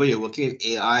example, you're working in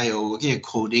AI or working in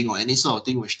coding or any sort of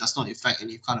thing which does not affect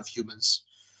any kind of humans.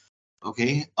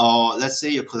 Okay. Or let's say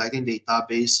you're collecting data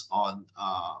based on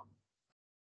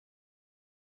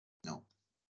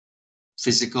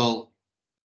physical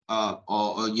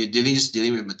or you're just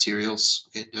dealing with materials.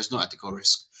 Okay, there's no ethical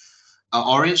risk.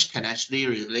 Orange can actually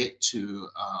relate to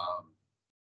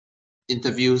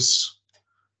interviews,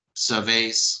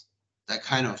 surveys, that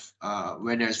kind of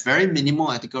where there's very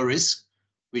minimal ethical risk,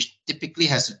 which typically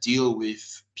has to deal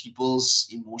with people's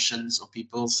emotions or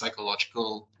people's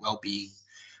psychological well-being.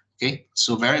 Okay,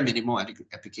 so very minimal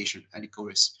application, ethical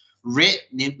risk. Red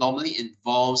normally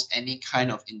involves any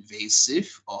kind of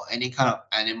invasive or any kind of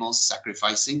animal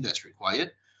sacrificing that's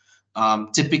required.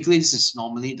 Typically, this is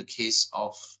normally the case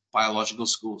of biological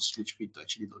schools, which we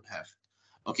actually don't have.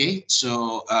 Okay,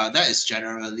 so that is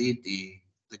generally the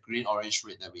green, orange,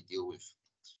 red that we deal with.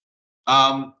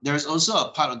 There's also a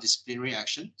part of disciplinary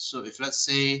action. So if let's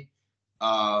say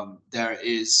there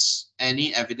is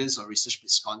any evidence of research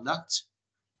misconduct,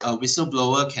 a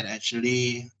whistleblower can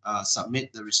actually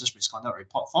submit the research misconduct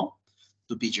report form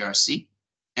to BJRC,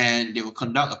 and they will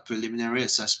conduct a preliminary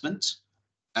assessment,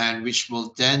 and which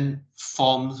will then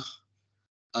form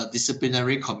a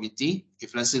disciplinary committee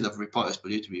if let's say the report is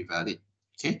believed to be valid.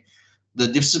 Okay, the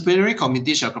disciplinary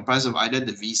committee shall comprise of either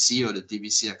the VC or the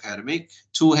DVC academic,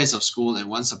 2 heads of school, and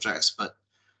 1 subject expert,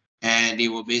 and they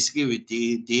will basically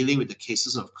be dealing with the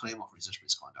cases of claim of research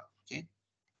misconduct. Okay,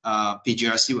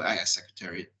 PGRC will act as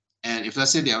secretariat, and if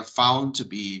let's say they are found to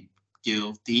be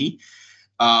guilty,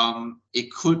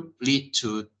 it could lead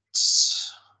to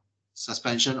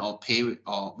suspension or pay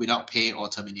or without pay or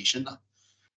termination.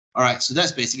 All right, so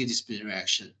that's basically disciplinary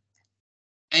action.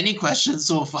 Any questions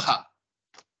so far?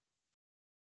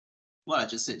 What I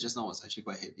just said just now was actually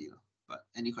quite heavy, but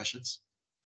any questions?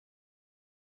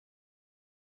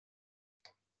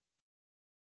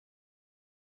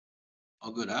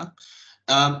 All good, huh?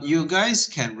 You guys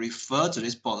can refer to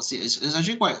this policy. It's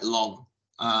actually quite long.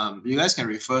 You guys can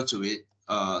refer to it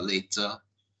later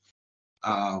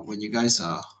when you guys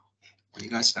have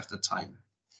the time.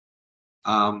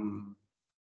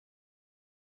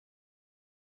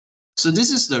 So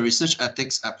this is the research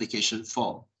ethics application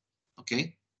form.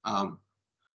 Okay.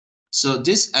 So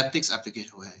this ethics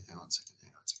application. Wait, hang on a second.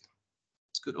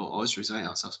 It's good. Always resign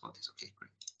ourselves about this. Okay,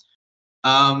 great.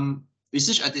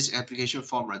 Research ethics application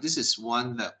form, right? This is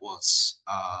one that was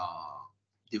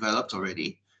developed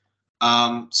already.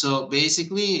 So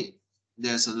basically,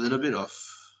 there's a little bit of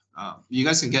you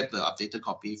guys can get the updated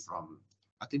copy from.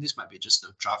 I think this might be just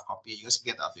the draft copy. You guys can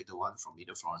get the updated one from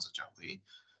either Florence or Jiang Hui.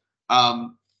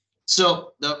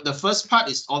 So the first part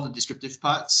is all the descriptive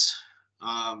parts.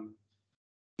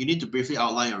 You need to briefly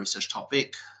outline your research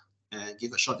topic and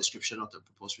give a short description of the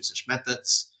proposed research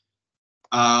methods.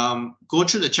 Go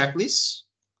through the checklist.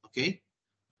 Okay.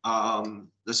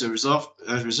 Does your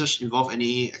research involve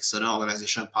any external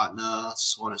organization partner,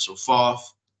 so on and so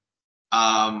forth?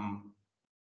 And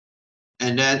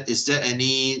then, is there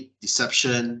any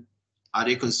deception? Are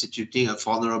they constituting a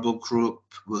vulnerable group?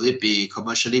 Will it be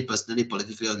commercially, personally,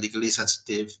 politically, or legally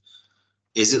sensitive?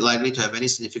 Is it likely to have any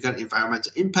significant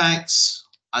environmental impacts?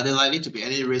 Are there likely to be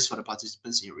any risk for the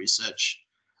participants in your research?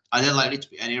 Are there likely to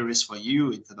be any risk for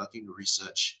you in conducting the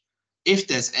research? If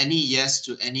there's any yes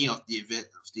to any of the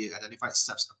identified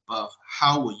steps above,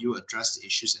 how will you address the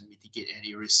issues and mitigate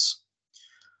any risks?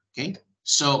 Okay,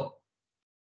 so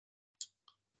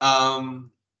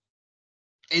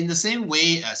in the same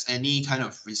way as any kind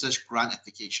of research grant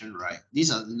application, right?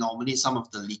 These are normally some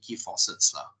of the leaky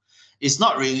faucets. It's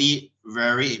not really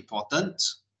very important.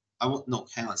 No,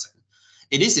 hang on a second.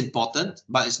 It is important,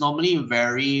 but it's normally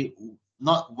very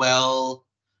not well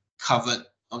covered.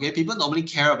 Okay, people normally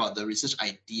care about the research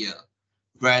idea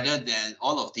rather than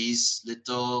all of these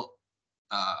little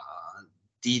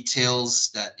details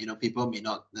that people may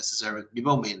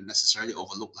necessarily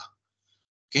overlook.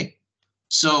 Okay,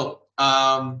 so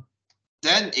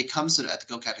then it comes to the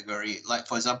ethical category. Like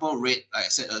for example, red, like I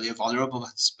said earlier, vulnerable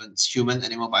participants, human,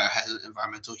 animal, biohazard,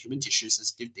 environmental, human tissue,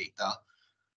 sensitive data,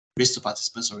 risk to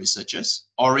participants or researchers.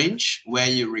 Orange, where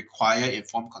you require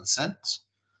informed consent,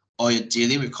 or you're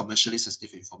dealing with commercially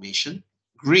sensitive information.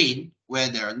 Green, where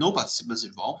there are no participants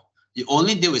involved, you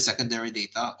only deal with secondary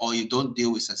data, or you don't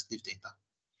deal with sensitive data.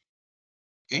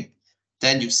 Okay,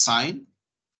 then you sign,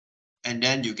 and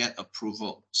then you get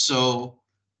approval. So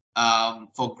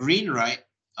for green, right,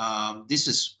 this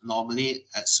is normally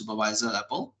at supervisor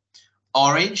level.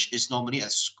 Orange is normally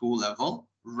at school level.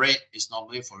 Red is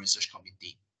normally for research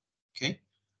committee. Okay,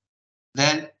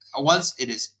 then once it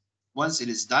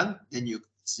is done, then you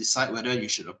decide whether you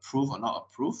should approve or not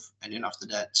approve, and then after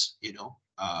that,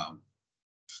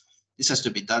 this has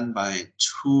to be done by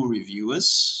 2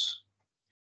 reviewers,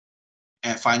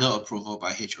 and final approval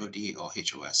by HOD or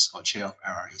HOS or chair of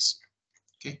RRAC.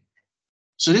 Okay,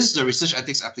 so this is the research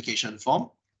ethics application form.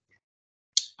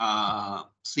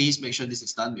 Please make sure this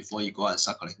is done before you go and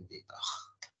start collecting data.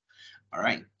 All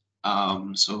right.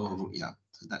 So yeah,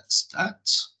 that's that.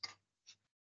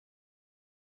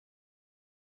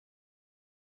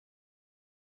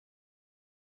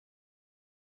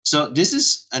 So this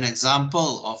is an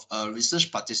example of a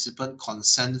research participant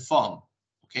consent form.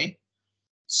 Okay.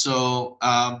 So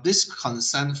this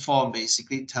consent form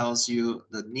basically tells you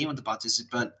the name of the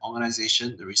participant,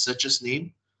 organization, the researcher's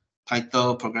name,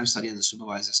 title, program study, and the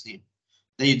supervisor's name.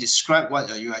 Then you describe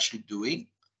what are you actually doing,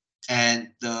 and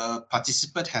the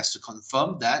participant has to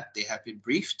confirm that they have been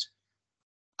briefed,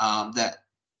 that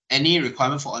any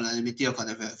requirement for anonymity or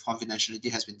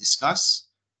confidentiality has been discussed,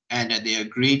 and that they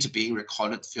agree to being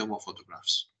recorded film or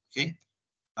photographs. Okay,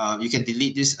 you can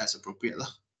delete this as appropriate.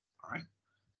 All right.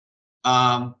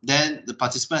 Then the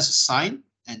participant has to sign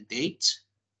and date,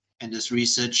 and this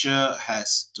researcher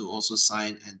has to also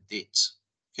sign and date.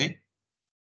 Okay.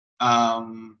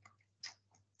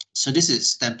 So this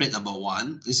is template number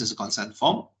 1. This is a consent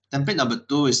form. Template number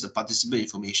 2 is the participant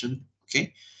information.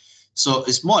 Okay. So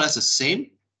it's more or less the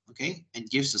same. Okay, and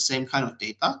gives the same kind of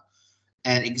data.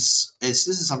 And this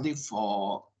is something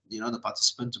for the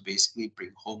participant to basically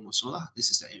bring home also.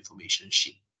 This is the information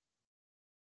sheet.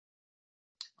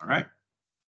 All right.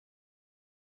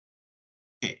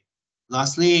 Okay.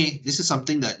 Lastly, this is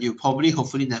something that you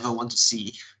hopefully never want to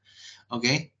see.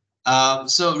 Okay.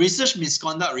 So research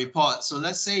misconduct report. So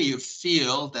let's say you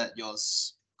feel that your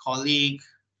colleague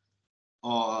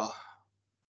or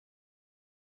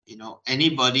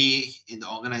anybody in the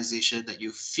organization that you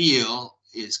feel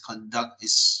is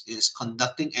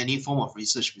conducting any form of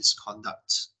research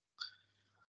misconduct.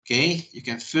 Okay, you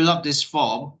can fill up this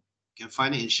form. You can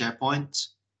find it in SharePoint.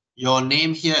 Your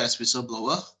name here as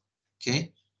whistleblower.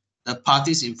 Okay, the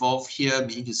parties involved here,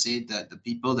 meaning to say that the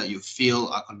people that you feel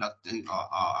are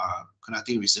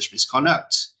conducting research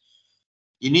misconduct.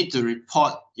 You need to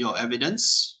report your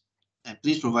evidence, and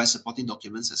please provide supporting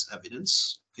documents as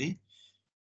evidence. Okay,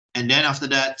 and then after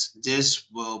that, this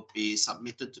will be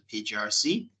submitted to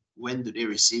PJRC. When do they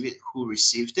receive it? Who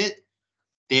received it?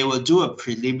 They will do a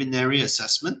preliminary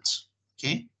assessment.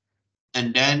 Okay,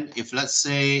 and then if let's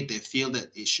say they feel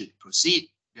that they should proceed,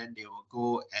 then they will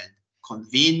go and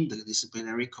convene the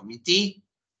disciplinary committee,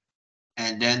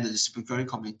 and then the disciplinary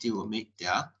committee will make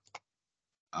their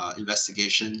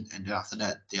investigation, and then after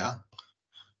that, their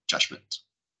judgment.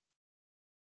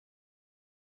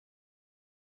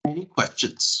 Any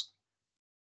questions?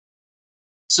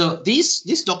 So these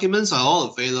documents are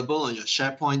all available on your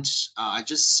SharePoint. I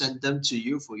just sent them to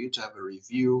you for you to have a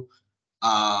review.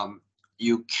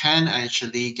 You can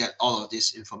actually get all of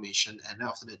this information and then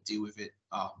after that deal with it.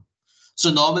 So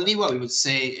normally what we would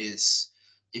say is,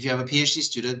 if you have a PhD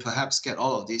student, perhaps get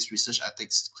all of these research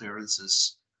ethics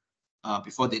clearances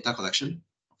before data collection.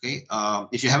 Okay.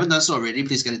 If you haven't done so already,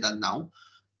 please get it done now.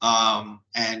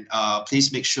 And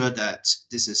please make sure that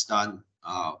this is done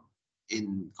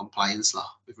in compliance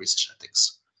with research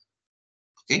ethics.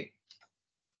 Okay.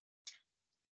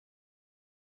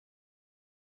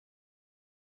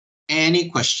 Any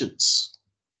questions?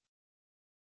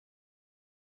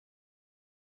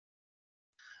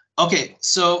 Okay,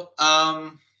 so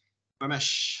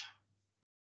Ramesh.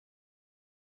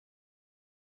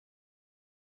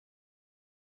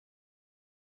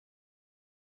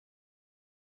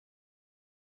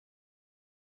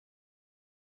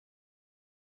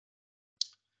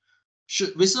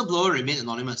 Should whistleblower remain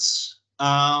anonymous?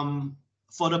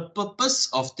 For the purpose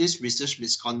of this research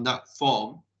misconduct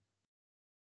form,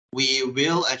 we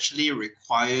will actually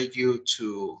require you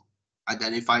to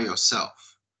identify yourself.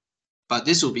 But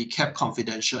this will be kept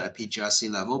confidential at PJRC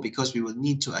level because we will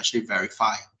need to actually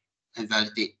verify and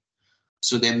validate.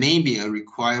 So there may be a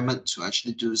requirement to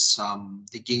actually do some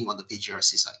digging on the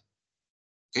PJRC side.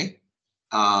 Okay,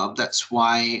 that's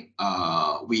why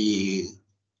we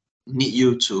need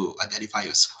you to identify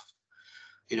yourself.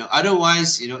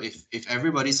 Otherwise, if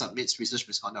everybody submits research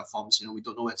misconduct forms, we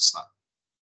don't know where to start.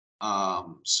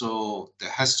 So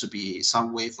there has to be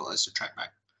some way for us to track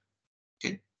back.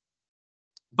 Okay,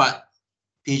 but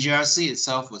PJRC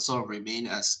itself will sort of remain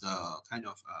as the kind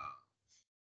of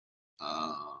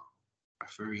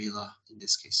referee in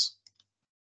this case.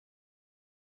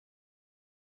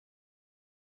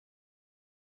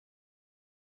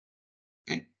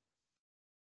 Okay.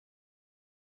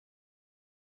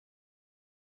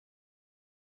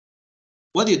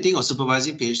 What do you think of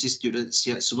supervising PhD students?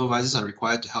 Yet supervisors are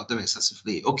required to help them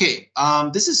excessively. Okay,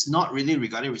 this is not really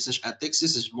regarding research ethics.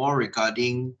 This is more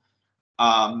regarding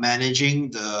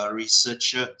managing the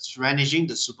researcher, managing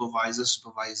the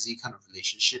supervisor-supervisee kind of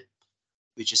relationship,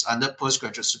 which is under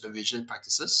postgraduate supervision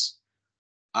practices.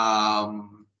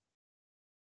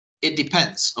 It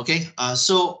depends. Okay,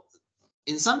 so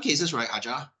in some cases, right,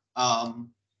 Haja,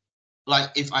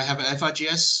 like if I have an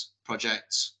FRGS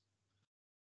project,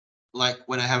 like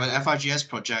when I have an FRGS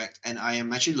project and I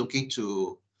am actually looking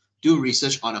to do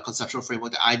research on a conceptual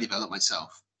framework that I developed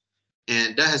myself,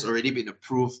 and that has already been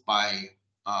approved by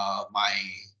by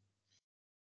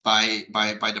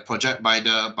the project, by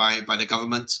the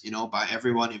government, you know, by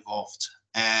everyone involved,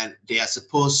 and they are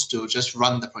supposed to just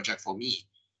run the project for me,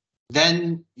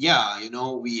 then yeah, you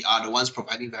know, we are the ones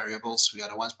providing variables, we are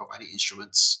the ones providing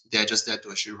instruments. They're just there to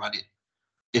actually run it.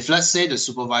 If let's say the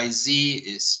supervisee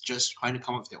is just trying to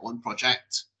come up with their own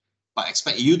project, but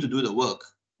expect you to do the work,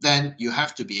 then you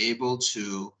have to be able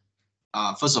to,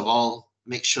 first of all,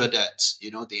 make sure that,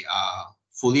 you know, they are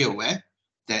fully aware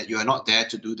that you are not there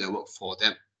to do their work for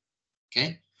them.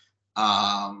 Okay.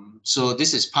 So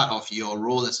this is part of your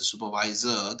role as a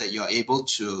supervisor, that you're able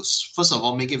to, first of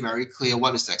all, make it very clear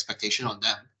what is the expectation on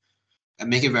them, and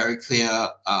make it very clear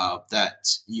that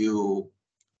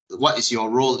what is your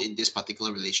role in this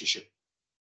particular relationship.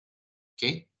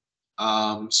 Okay.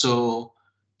 So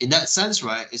in that sense,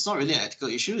 right, it's not really an ethical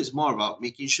issue. It's more about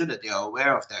making sure that they are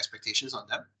aware of the expectations on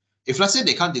them. If let's say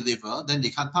they can't deliver, then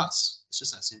they can't pass. It's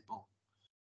just that simple.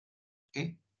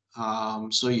 Okay.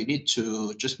 So you need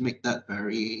to just make that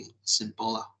very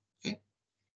simple. Okay.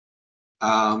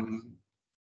 I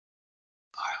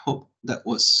hope that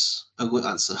was a good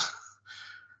answer.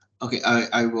 Okay,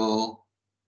 I will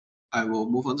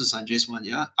move on to Sanjay's one.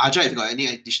 Yeah, Ajay, if you got any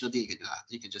additional thing,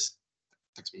 you can just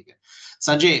text me again.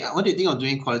 Sanjay, what do you think of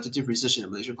doing qualitative research in a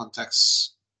Malaysian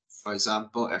context? For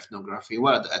example, ethnography.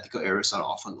 What are the ethical areas that are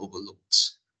often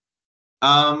overlooked?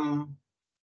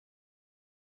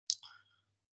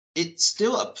 It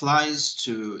still applies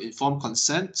to informed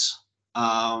consent.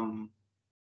 The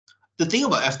thing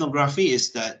about ethnography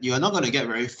is that you are not going to get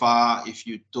very far if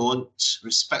you don't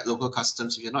respect local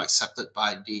customs, if you're not accepted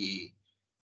by the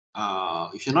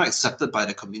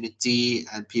community,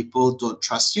 and people don't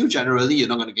trust you. Generally, you're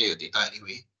not going to get your data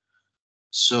anyway.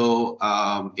 So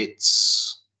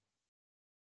it's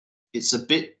a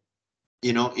bit,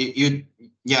 you know, the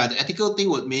ethical thing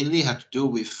would mainly have to do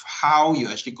with how you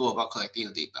actually go about collecting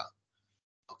your data.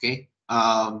 Okay.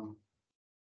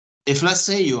 If let's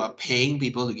say you are paying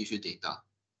people to give you data,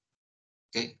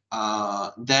 okay,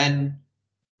 then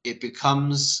it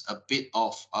becomes a bit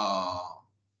of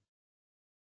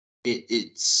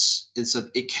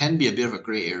it can be a bit of a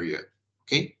gray area.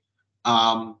 Okay.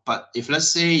 But if let's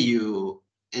say you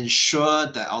ensure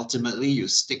that ultimately you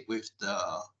stick with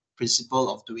the principle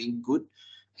of doing good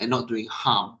and not doing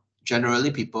harm,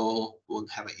 generally people won't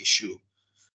have an issue.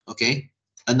 Okay.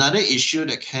 Another issue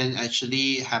that can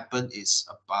actually happen is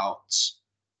about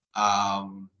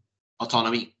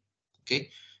autonomy. Okay.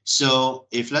 So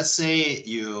if let's say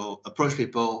you approach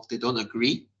people, they don't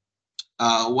agree,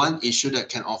 one issue that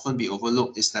can often be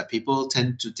overlooked is that people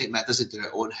tend to take matters into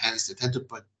their own hands. They tend to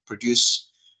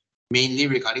produce mainly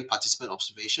regarding participant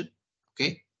observation.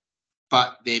 Okay.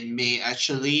 But they may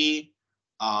actually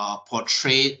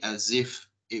portray it as if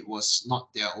it was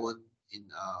not their own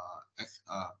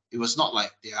it was not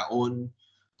like their own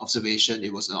observation,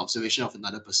 it was an observation of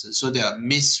another person. So they are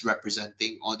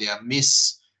misrepresenting, or they are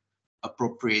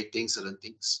misappropriating certain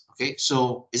things. Okay,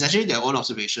 so it's actually their own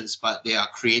observations, but they are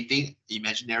creating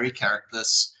imaginary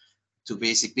characters to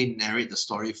basically narrate the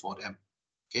story for them.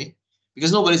 Okay,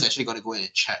 because nobody's actually going to go in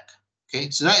and check.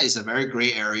 Okay, so that is a very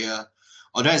gray area,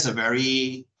 or that is a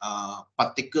very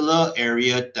particular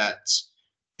area that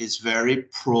is very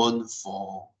prone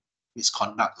for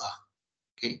misconduct.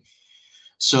 Okay,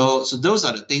 so those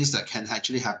are the things that can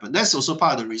actually happen. That's also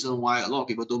part of the reason why a lot of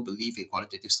people don't believe in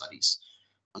qualitative studies.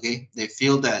 Okay, they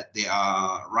feel that they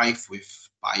are rife with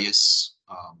bias.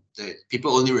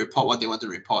 People only report what they want to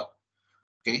report.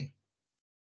 Okay,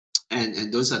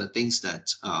 and those are the things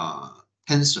that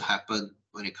tends to happen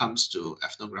when it comes to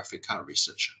ethnographic kind of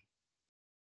research.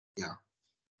 Yeah.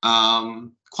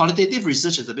 Qualitative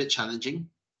research is a bit challenging,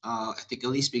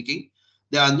 ethically speaking.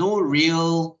 There are no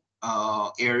real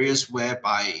areas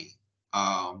whereby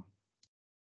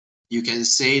you can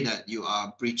say that you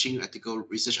are breaching ethical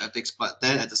research ethics, but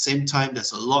then at the same time,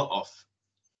 there's a lot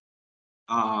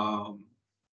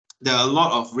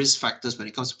of risk factors when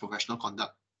it comes to professional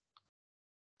conduct.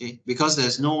 Okay, because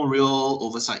there's no real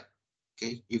oversight.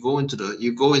 Okay, you go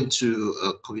into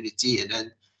a community, and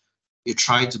then you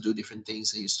try to do different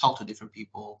things, and you talk to different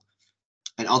people,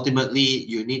 and ultimately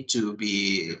you need to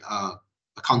be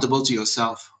accountable to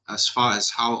yourself as far as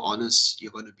how honest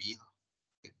you're going to be.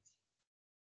 Okay.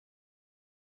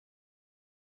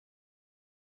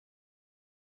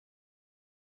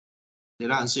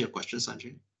 Did I answer your question,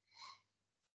 Sanjay?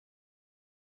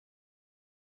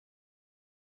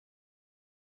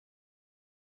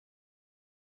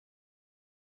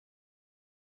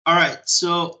 All right,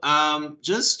 so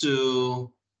just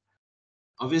to,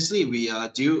 obviously we are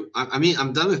due, I mean,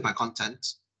 I'm done with my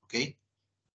content, okay?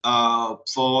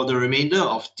 for the remainder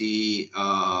of the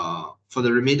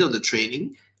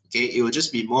training, okay, it will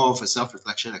just be more of a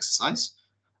self-reflection exercise.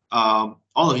 All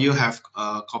of you have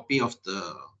a copy of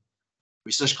the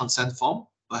research consent form.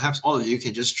 Perhaps all of you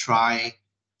can just try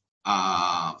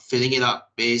filling it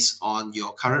up based on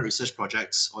your current research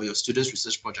projects or your students'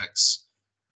 research projects,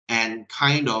 and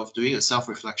kind of doing a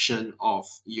self-reflection of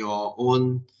your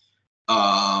own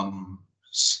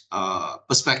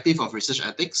perspective of research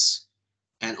ethics,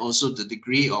 and also the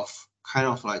degree of kind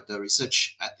of like the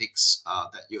research ethics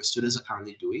that your students are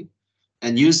currently doing,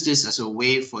 and use this as a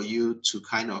way for you to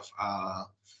kind of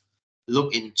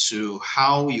look into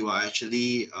how you are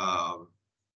actually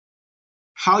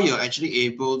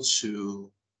able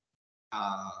to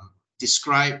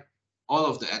describe all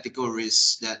of the ethical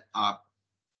risks that are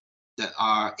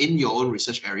in your own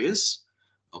research areas.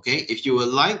 Okay, if you would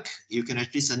like, you can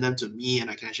actually send them to me, and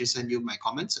I can actually send you my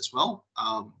comments as well.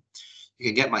 You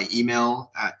can get my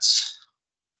email at,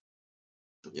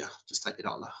 yeah, just type it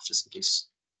out lah, just in case.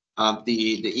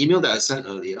 The email that I sent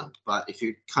earlier, but if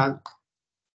you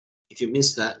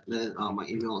missed that, then my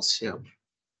email is here.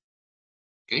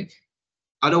 Okay.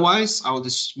 Otherwise, I will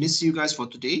dismiss you guys for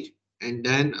today, and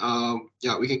then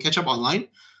yeah, we can catch up online.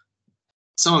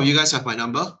 Some of you guys have my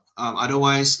number.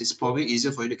 Otherwise, it's probably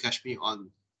easier for you to catch me on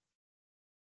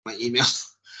my email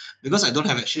because I don't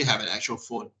actually have an actual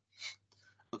phone.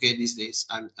 Okay, these days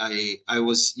I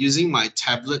was using my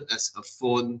tablet as a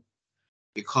phone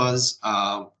because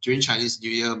during Chinese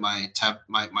New Year my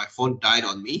phone died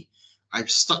on me. I've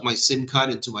stuck my SIM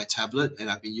card into my tablet and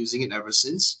I've been using it ever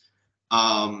since.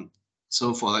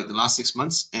 So for like the last 6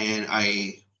 months, and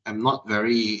I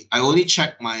only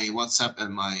check my WhatsApp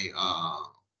and my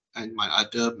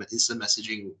other instant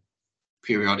messaging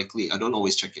periodically. I don't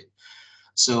always check it.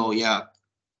 So yeah,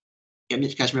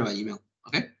 catch me by email.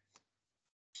 Okay.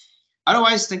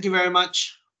 Otherwise, thank you very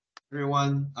much,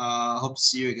 everyone. Hope to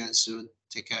see you again soon.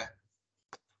 Take care.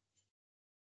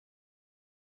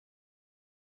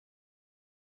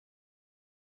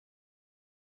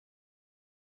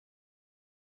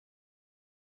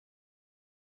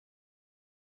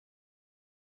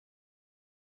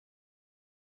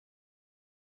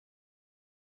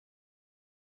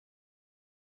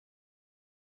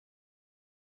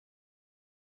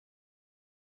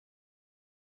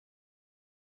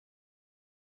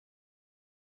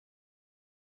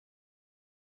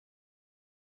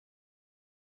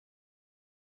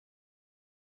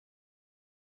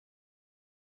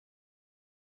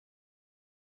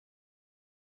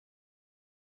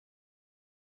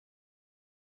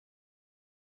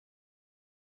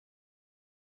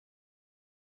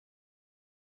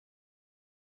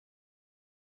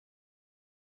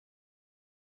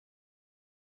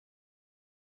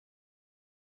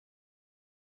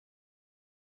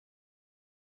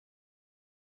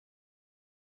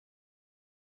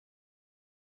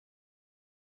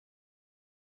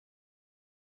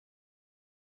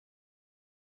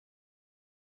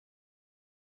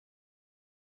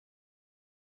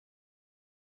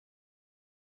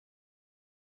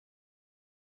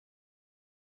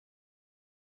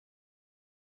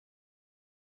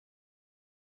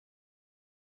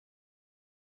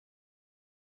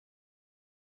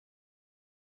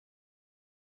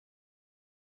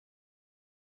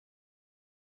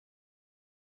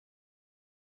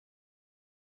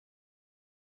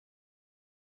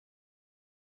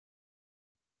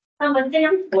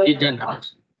 You done now?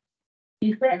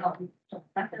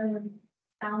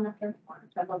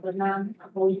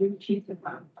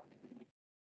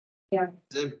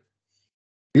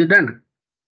 You done?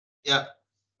 Yeah,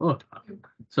 Oh,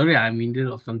 sorry, I'm in the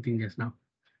middle of something just now.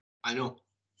 I know.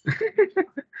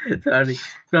 Sorry.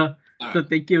 So All right.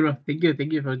 thank you, bro. Thank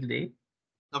you for today.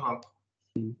 No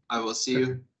problem. I will see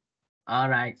you. All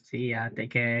right. See ya.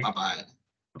 Take care. Bye-bye.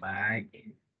 Bye.